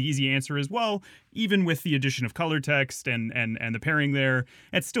bios, the easy answer is, well, even with the addition of color text and the pairing there,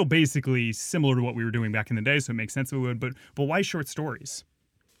 it's still basically similar to what we were doing back in the day, so it makes sense that we would. But why short stories?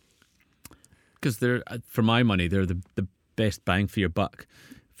 Because they're, for my money, they're the best bang for your buck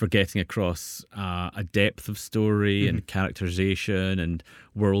for getting across a depth of story and characterization and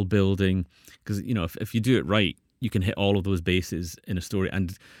world building. Because if you do it right, you can hit all of those bases in a story,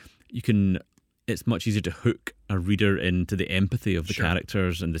 and it's much easier to hook a reader into the empathy of the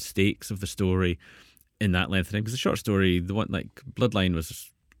characters and the stakes of the story in that length of time. Because the short story, the one like Bloodline,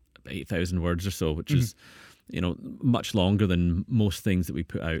 was 8,000 words or so, which is much longer than most things that we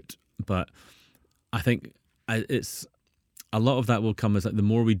put out, but I think it's a lot of that will come as like the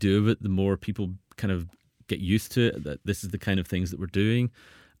more we do of it, the more people kind of get used to it, that this is the kind of things that we're doing,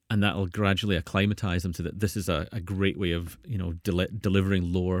 and that will gradually acclimatize them to that this is a great way of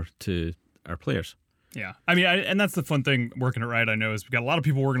delivering lore to our players. Yeah. I mean, and that's the fun thing working at Write, I know, is we've got a lot of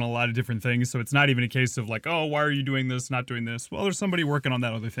people working on a lot of different things. So it's not even a case of like, oh, why are you doing this, not doing this? Well, there's somebody working on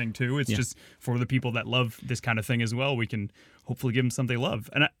that other thing too. It's just for the people that love this kind of thing as well, we can hopefully give them something they love.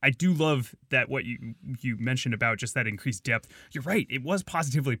 And I do love that what you mentioned about just that increased depth. You're right. It was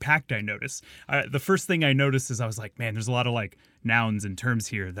positively packed, I noticed. The first thing I noticed is I was like, man, there's a lot of like nouns and terms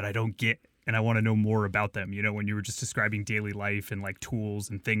here that I don't get. And I want to know more about them. When you were just describing daily life and like tools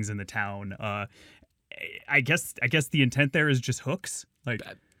and things in the town, I guess the intent there is just hooks. Like,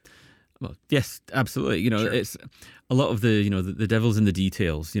 well, yes, absolutely. Sure. It's a lot of the the devil's in the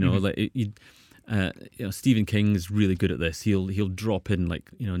details. Stephen King is really good at this. He'll drop in like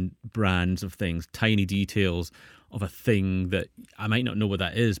brands of things, tiny details of a thing that I might not know what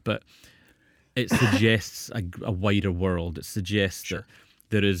that is, but it suggests a wider world. It suggests that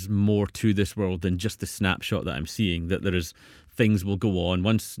there is more to this world than just the snapshot that I'm seeing. That there is things will go on.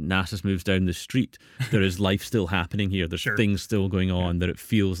 Once Nasus moves down the street, there is life still happening here. There's things still going on, that it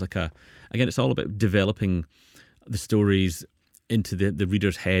feels like again, it's all about developing the stories into the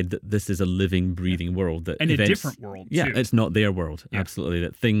reader's head, that this is a living, breathing world. That and events, a different world, yeah, too. It's not their world, Yeah. absolutely.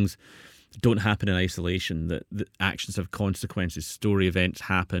 That things don't happen in isolation, that actions have consequences, story events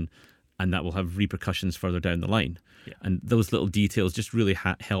happen, and that will have repercussions further down the line. Yeah. And those little details just really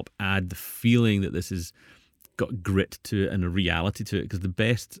help add the feeling that this is got grit to it and a reality to it, because the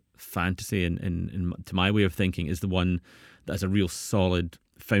best fantasy in to my way of thinking is the one that has a real solid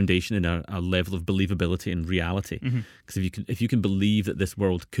foundation in a level of believability and reality. Because if you can believe that this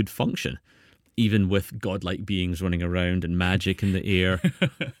world could function even with godlike beings running around and magic in the air,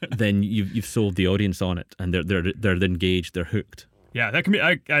 then you've sold the audience on it, and they're engaged, they're hooked. Yeah, that can be,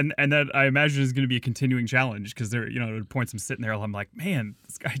 and that I imagine is going to be a continuing challenge, because there, at points I'm sitting there, I'm like, man,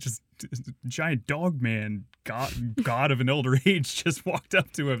 this guy just, giant dog man, god of an elder age, just walked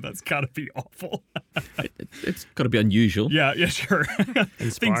up to him. That's got to be awful. It's got to be unusual. Yeah, sure.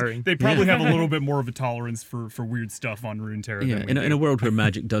 Inspiring. They probably have a little bit more of a tolerance for weird stuff on Runeterra. Yeah, in a world where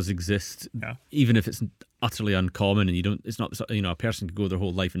magic does exist, even if it's utterly uncommon and it's not, a person could go their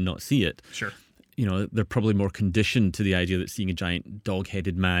whole life and not see it. Sure. They're probably more conditioned to the idea that seeing a giant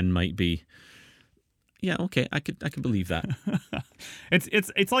dog-headed man might be. Yeah, okay, I could believe that.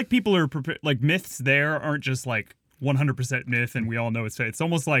 It's like people are like myths. There aren't just like 100% myth, and we all know it's fake. It's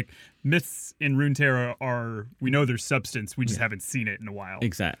almost like myths in Runeterra are, we know there's substance, we just haven't seen it in a while.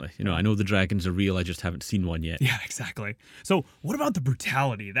 Exactly. I know the dragons are real, I just haven't seen one yet. Yeah, exactly. So what about the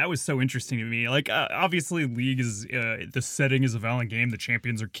brutality? That was so interesting to me. Like, obviously, League is, the setting is a violent game. The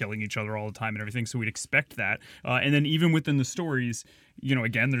champions are killing each other all the time and everything, so we'd expect that. And then even within the stories,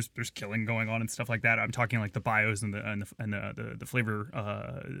 again, there's killing going on and stuff like that. I'm talking like the bios and the flavor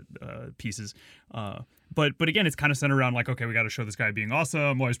pieces. But again, it's kind of centered around like, okay, we got to show this guy being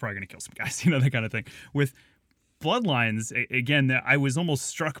awesome. Well, he's probably going to kill some guys, that kind of thing. With Bloodlines, again, I was almost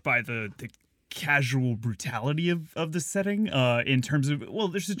struck by the casual brutality of the setting in terms of, well,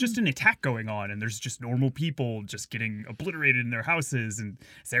 there's just an attack going on and there's just normal people just getting obliterated in their houses, and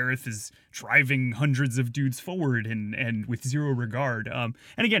Zareth is driving hundreds of dudes forward and with zero regard. And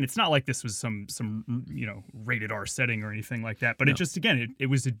again, it's not like this was some rated R setting or anything like that, but No. it just, again, it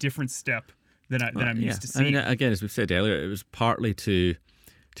was a different step than I'm used to seeing. I mean, again, as we've said earlier, it was partly to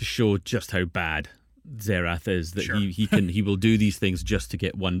show just how bad Zareth is, that Sure. he will do these things just to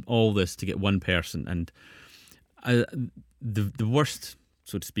get all this to get one person. And the worst,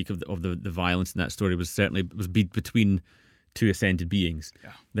 so to speak, of the violence in that story was between two ascended beings,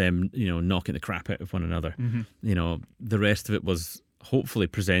 them knocking the crap out of one another. Mm-hmm. The rest of it was hopefully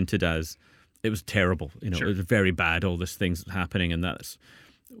presented as it was terrible. Sure. It was very bad, all these things happening, and that's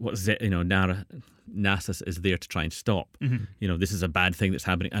what Nasus is there to try and stop. Mm-hmm. This is a bad thing that's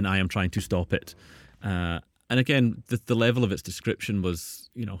happening, and I am trying to stop it. And again, the level of its description was,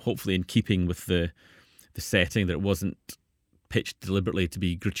 hopefully in keeping with the setting, that it wasn't pitched deliberately to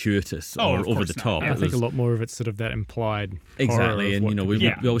be gratuitous or over the top. I think a lot more of it's sort of that implied exactly, horror of and what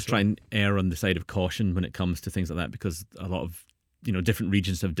we always try and err on the side of caution when it comes to things like that, because a lot of different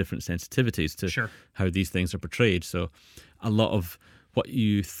regions have different sensitivities to Sure. how these things are portrayed. So a lot of what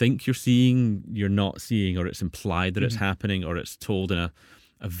you think you're seeing, you're not seeing, or it's implied that it's happening, or it's told in a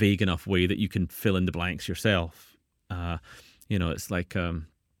vague enough way that you can fill in the blanks yourself. It's like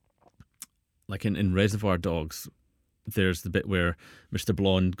in Reservoir Dogs, there's the bit where Mr.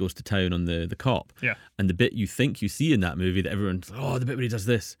 Blonde goes to town on the cop. Yeah. And the bit you think you see in that movie that everyone's like, oh, the bit where he does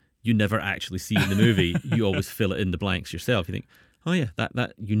this, you never actually see in the movie. You always fill it in the blanks yourself. You think, oh yeah,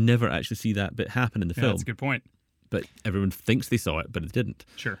 that you never actually see that bit happen in the film. That's a good point. But everyone thinks they saw it, but it didn't.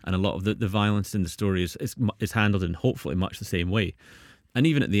 Sure. And a lot of the violence in the story is handled in hopefully much the same way. And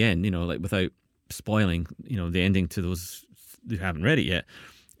even at the end, without spoiling, the ending to those who haven't read it yet,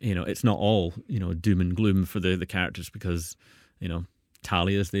 it's not all, doom and gloom for the characters, because,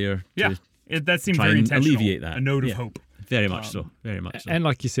 Talia's there to That seemed try very and intentional. alleviate that. A note of Yeah. hope. Very much so. Very much so. And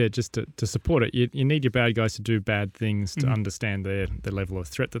like you said, just to support it, you need your bad guys to do bad things to understand the level of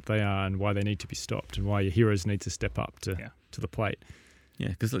threat that they are and why they need to be stopped and why your heroes need to step up to the plate. Yeah,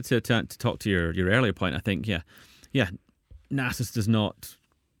 because let's say to talk to your earlier point, I think, Nasus does not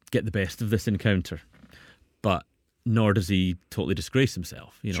get the best of this encounter, but nor does he totally disgrace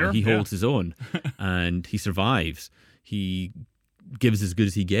himself. He holds his own and he survives. He gives as good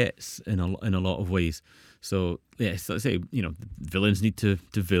as he gets in a lot of ways. So yes, let's say the villains need to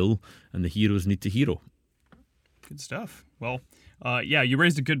vil and the heroes need to hero. Good stuff. Well, you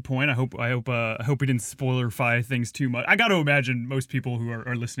raised a good point. I hope we didn't spoilerify things too much. I got to imagine most people who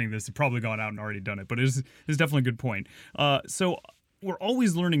are listening to this have probably gone out and already done it, but it's definitely a good point. So we're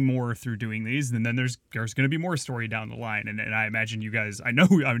always learning more through doing these, and then there's going to be more story down the line. And I imagine you guys, I know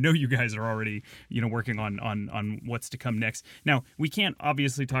you guys are already working on what's to come next. Now, we can't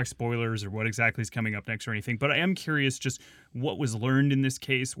obviously talk spoilers or what exactly is coming up next or anything, but I am curious just what was learned in this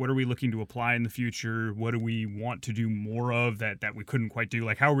case. What are we looking to apply in the future? What do we want to do more of that we couldn't quite do?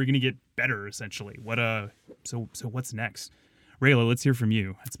 Like, how are we going to get better, essentially? So what's next? Rayla, let's hear from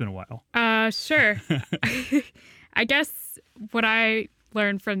you. It's been a while. Sure. I guess what I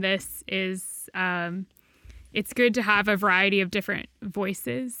learned from this is it's good to have a variety of different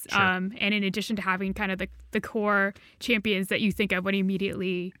voices. Sure. And in addition to having kind of the core champions that you think of when you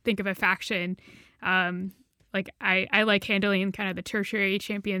immediately think of a faction, I like handling kind of the tertiary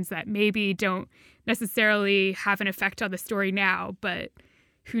champions that maybe don't necessarily have an effect on the story now, but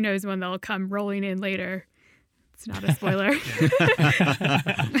who knows when they'll come rolling in later. It's not a spoiler.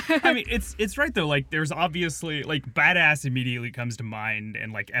 I mean, it's right though. Like, there's obviously badass immediately comes to mind,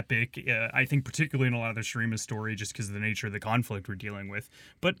 and epic. I think particularly in a lot of the Shurima story, just because of the nature of the conflict we're dealing with.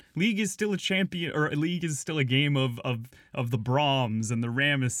 But League is still a champion, or League is still a game of the Brahms and the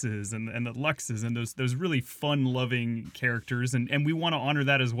Ramesses and the Luxes and those really fun loving characters, and we want to honor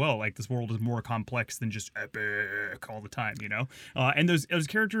that as well. Like, this world is more complex than just epic all the time, And those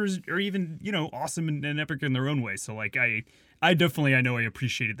characters are even awesome and epic in their own way. So I definitely, I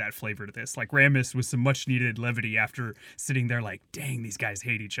appreciated that flavor to this. Like, Ramus was some much needed levity after sitting there like, dang, these guys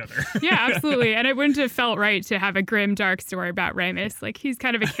hate each other. Yeah, absolutely. And it wouldn't have felt right to have a grim, dark story about Ramus. Like, he's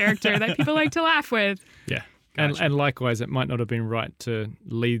kind of a character that people like to laugh with. Yeah. Gotcha. And likewise, it might not have been right to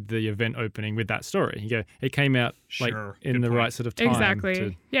lead the event opening with that story. It came out Sure. in Good the point. right sort of time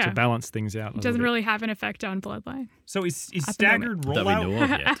Exactly. to balance things out. It doesn't really have an effect on Bloodline. So is At the staggered That we know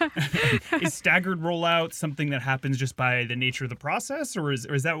rollout of yet. is staggered rollout something that happens just by the nature of the process, or is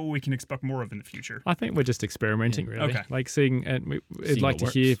that what we can expect more of in the future? I think we're just experimenting, really. Okay. Like seeing, and we'd Seeing like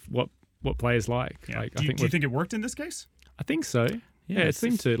what to hear works. what players like. Yeah. Like, Do you think it worked in this case? I think so. Yeah, it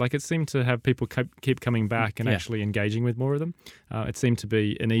seemed to have people keep coming back and actually engaging with more of them. It seemed to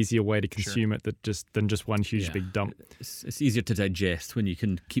be an easier way to consume it than just one huge big dump. It's easier to digest when you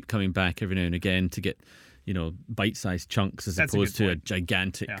can keep coming back every now and again to get, bite-sized chunks as opposed to a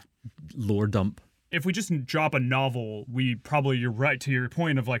gigantic lore dump. If we just drop a novel, you're right to your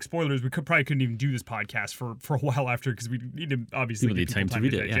point of like spoilers, we couldn't even do this podcast for a while after, because we need to obviously give people time to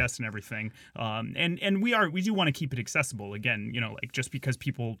digest and everything. And we do want to keep it accessible. Again, like just because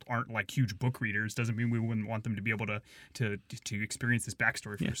people aren't like huge book readers doesn't mean we wouldn't want them to be able to experience this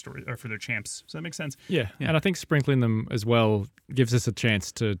backstory for their story or for their champs. So that makes sense. Yeah, and I think sprinkling them as well gives us a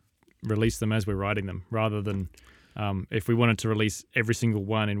chance to release them as we're writing them, rather than if we wanted to release every single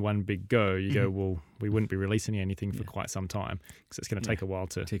one in one big go, you go, well, we wouldn't be releasing anything for quite some time, because it's going to take a while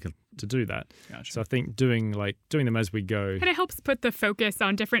to do that. Gotcha. So I think doing them as we go. And it helps put the focus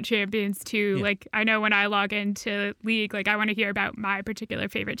on different champions too. Yeah. Like I know when I log into League, like I want to hear about my particular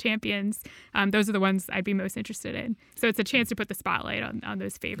favorite champions. Those are the ones I'd be most interested in. So it's a chance to put the spotlight on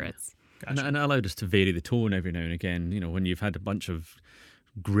those favorites. Gotcha. And it allowed us to vary the tone every now and again. When you've had a bunch of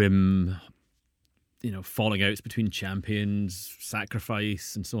grim, falling outs between champions,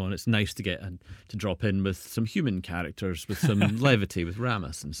 sacrifice, and so on. It's nice to get to drop in with some human characters, with some levity, with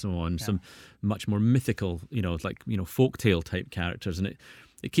Rammus and so on. Some much more mythical, folktale type characters, and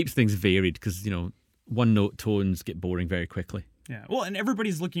it keeps things varied, because one note tones get boring very quickly. Yeah, well, and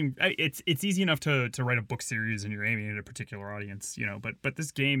everybody's looking. It's easy enough to write a book series and you're aiming at a particular audience, But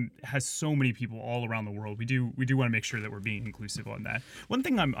this game has so many people all around the world. We do want to make sure that we're being inclusive on that. One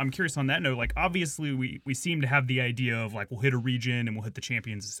thing I'm curious on that note, like obviously we seem to have the idea of like we'll hit a region and we'll hit the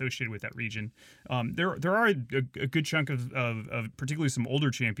champions associated with that region. There are a good chunk of particularly some older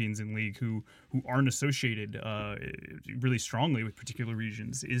champions in League who aren't associated really strongly with particular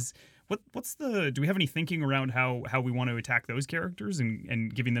regions. Do we have any thinking around how we want to attack those characters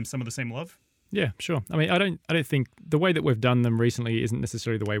and giving them some of the same love? Yeah, sure. I mean, I don't think the way that we've done them recently isn't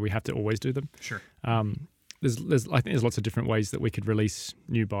necessarily the way we have to always do them. Sure. I think there's lots of different ways that we could release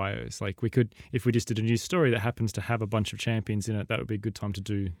new bios. Like we could, if we just did a new story that happens to have a bunch of champions in it, that would be a good time to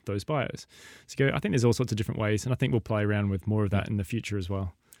do those bios. So I think there's all sorts of different ways, and I think we'll play around with more of that in the future as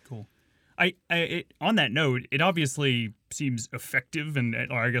well. Cool. On that note, it obviously seems effective,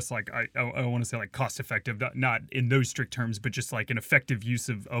 or I guess like I want to say like cost effective, not in those strict terms, but just like an effective use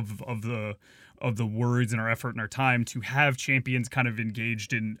of the words and our effort and our time to have champions kind of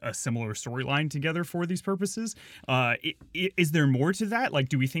engaged in a similar storyline together for these purposes. Is there more to that? Like,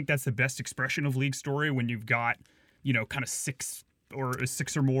 do we think that's the best expression of League story when you've got kind of six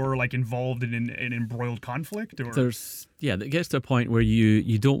or more like involved in an embroiled conflict? Or it gets to a point where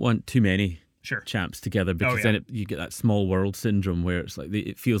you don't want too many champs together, because then you get that small world syndrome where it's like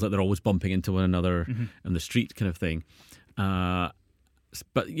it feels like they're always bumping into one another on the street kind of thing.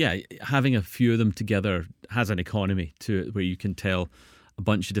 But having a few of them together has an economy to it where you can tell a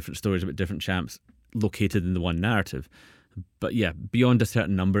bunch of different stories about different champs located in the one narrative. But beyond a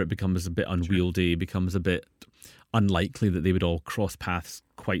certain number, it becomes a bit unwieldy, becomes a bit unlikely that they would all cross paths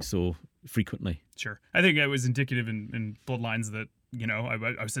quite so frequently. Sure. I think it was indicative in Bloodlines that,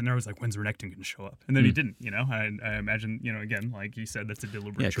 I was sitting there, I was like, when's Renekton going to show up? And then he didn't, I imagine, again, like you said, that's a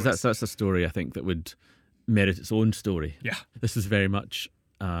deliberate choice. Yeah, because that's a story I think that would merit its own story. Yeah. This is very much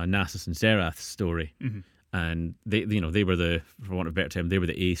Nasus and Zerath's story. Mm-hmm. And they were for want of a better term, they were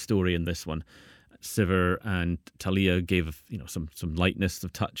the A story in this one. Sivir and Talia gave, some lightness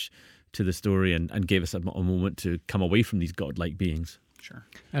of touch to the story and gave us a moment to come away from these godlike beings. Sure.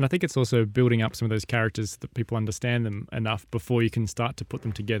 And I think it's also building up some of those characters that people understand them enough before you can start to put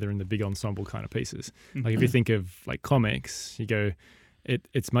them together in the big ensemble kind of pieces. Mm-hmm. Like if you think of like comics, you go,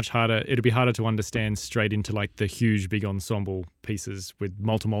 it's much harder. It'll be harder to understand straight into like the huge big ensemble pieces with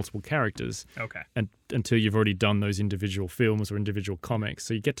multiple characters. Okay. And until you've already done those individual films or individual comics,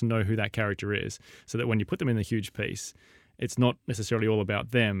 so you get to know who that character is, so that when you put them in the huge piece, it's not necessarily all about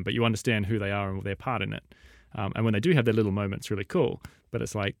them, but you understand who they are and their part in it. And when they do have their little moments, really cool. But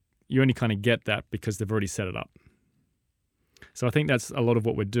it's like you only kind of get that because they've already set it up. So I think that's a lot of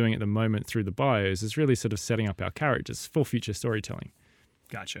what we're doing at the moment through the bios, is really sort of setting up our characters for future storytelling.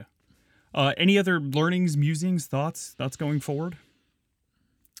 Gotcha. Any other learnings, musings, thoughts going forward?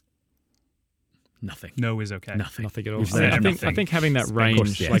 Nothing. No is okay. Nothing at all. I think having that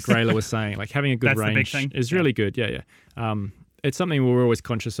range, like Rayla was saying, like having a good range is really good. Yeah. It's something we're always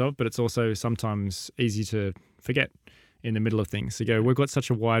conscious of, but it's also sometimes easy to forget in the middle of things. So we've got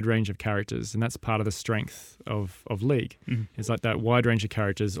such a wide range of characters, and that's part of the strength of League. Mm-hmm. It's like that wide range of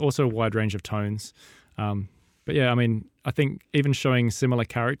characters, also a wide range of tones. But yeah, I mean, I think even showing similar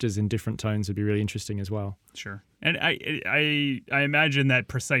characters in different tones would be really interesting as well. Sure. And I imagine that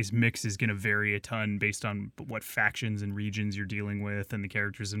precise mix is going to vary a ton based on what factions and regions you're dealing with and the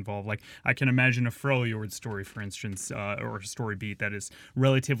characters involved. Like, I can imagine a Freljord story, for instance, or a story beat that is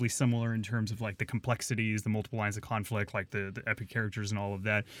relatively similar in terms of like the complexities, the multiple lines of conflict, like the epic characters and all of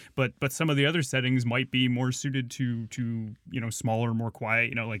that. But some of the other settings might be more suited to smaller, more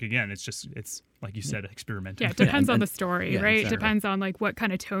quiet. Like, again, it's like you said, experimental. Yeah, it depends on the story, right? Exactly. It depends on like what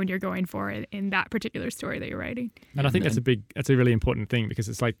kind of tone you're going for in that particular story that you're writing. And I think that's a really important thing, because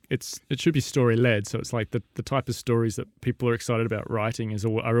it's like it should be story led. So it's like the type of stories that people are excited about writing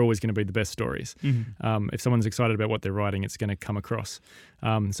are always going to be the best stories. Mm-hmm. If someone's excited about what they're writing, it's going to come across.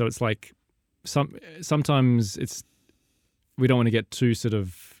 So it's like sometimes we don't want to get too sort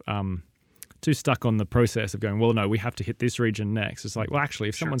of too stuck on the process of going, well, no, we have to hit this region next. It's like, well, actually,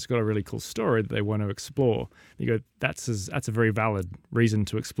 if someone's got a really cool story that they want to explore, you go, that's a very valid reason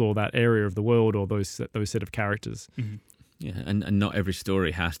to explore that area of the world or those set of characters. Mm-hmm. Yeah, and not every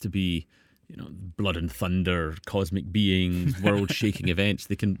story has to be, blood and thunder, cosmic beings, world-shaking events.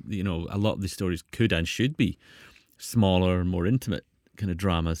 They can, a lot of these stories could and should be smaller, more intimate kind of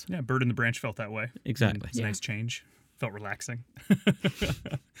dramas. Yeah, Bird in the Branch felt that way. Exactly. It's a nice change. Felt relaxing.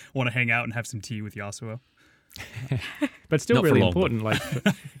 Want to hang out and have some tea with Yasuo. But still Not really for long, important. Like,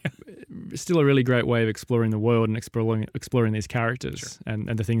 still a really great way of exploring the world and exploring these characters and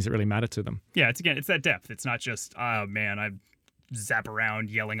the things that really matter to them. Yeah, it's that depth. It's not just, oh man, I zap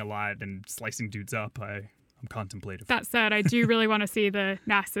around yelling a lot and slicing dudes up. I'm contemplative. That said, I do really want to see the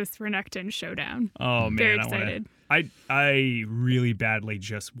Nasus-Renekton showdown. Oh man, Very excited. I really badly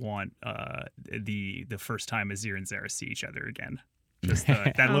just want the first time Azir and Zara see each other again. Just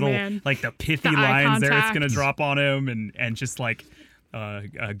that little man. like the pithy The eye lines there it's contact. gonna drop on him and just like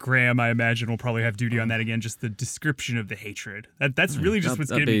Graham, I imagine, will probably have duty on that again. Just the description of the hatred. That's really just what's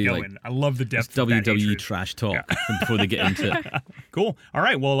getting me going. Like, I love the depth it's of that WWE hatred. trash talk before they get into it. Cool. All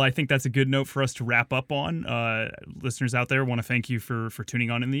right. Well, I think that's a good note for us to wrap up on. Listeners out there, want to thank you for tuning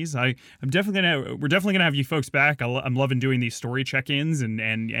on in these. We're definitely gonna have you folks back. I'm loving doing these story check-ins,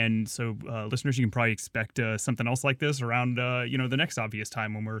 and so listeners, you can probably expect something else like this around the next obvious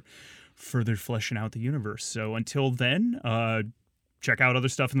time when we're further fleshing out the universe. So until then, check out other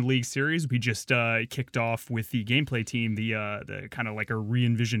stuff in the League series. We just kicked off with the gameplay team, the kind of like a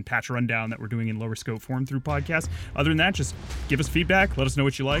re-envisioned patch rundown that we're doing in lower scope form through podcast. Other than that, just give us feedback. Let us know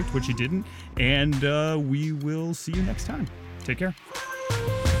what you liked, what you didn't, and we will see you next time. Take care.